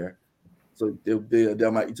don't care. So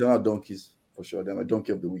they're my eternal donkeys for sure. They're my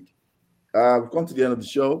donkey of the week. We've come to the end of the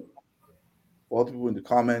show. For all the people in the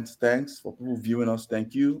comments, thanks. For people viewing us,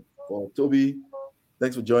 thank you. For Tobi,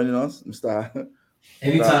 thanks for joining us, Mr.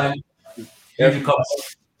 Anytime. Here you come.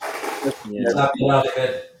 Just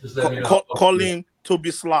let me know. Call him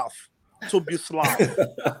Tobi Slav. Tobi Slav.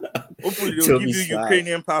 Hopefully they'll give you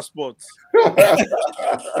Ukrainian passports.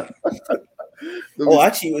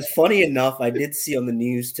 Actually, it was funny enough. I did see on the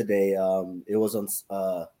news today. It was on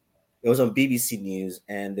BBC News,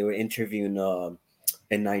 and they were interviewing a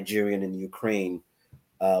Nigerian in Ukraine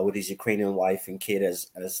with his Ukrainian wife and kid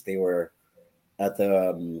as they were at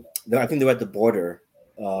the. I think they were at the border,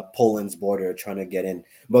 Poland's border, trying to get in.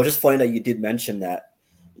 But it was just funny that you did mention that.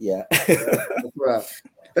 Yeah.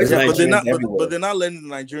 But they're not letting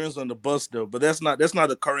the Nigerians on the bus though. But that's not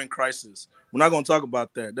the current crisis. We're not going to talk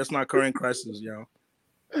about that. That's not current crisis, y'all.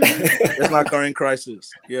 That's not current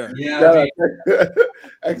crisis. Yeah.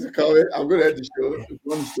 Thanks for coming. I'm going to end the show. If you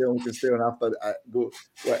want to stay on, we can stay on after I go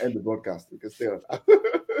end the broadcast. We can stay on.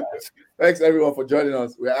 Thanks everyone for joining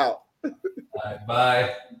us. We're out.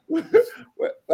 Bye.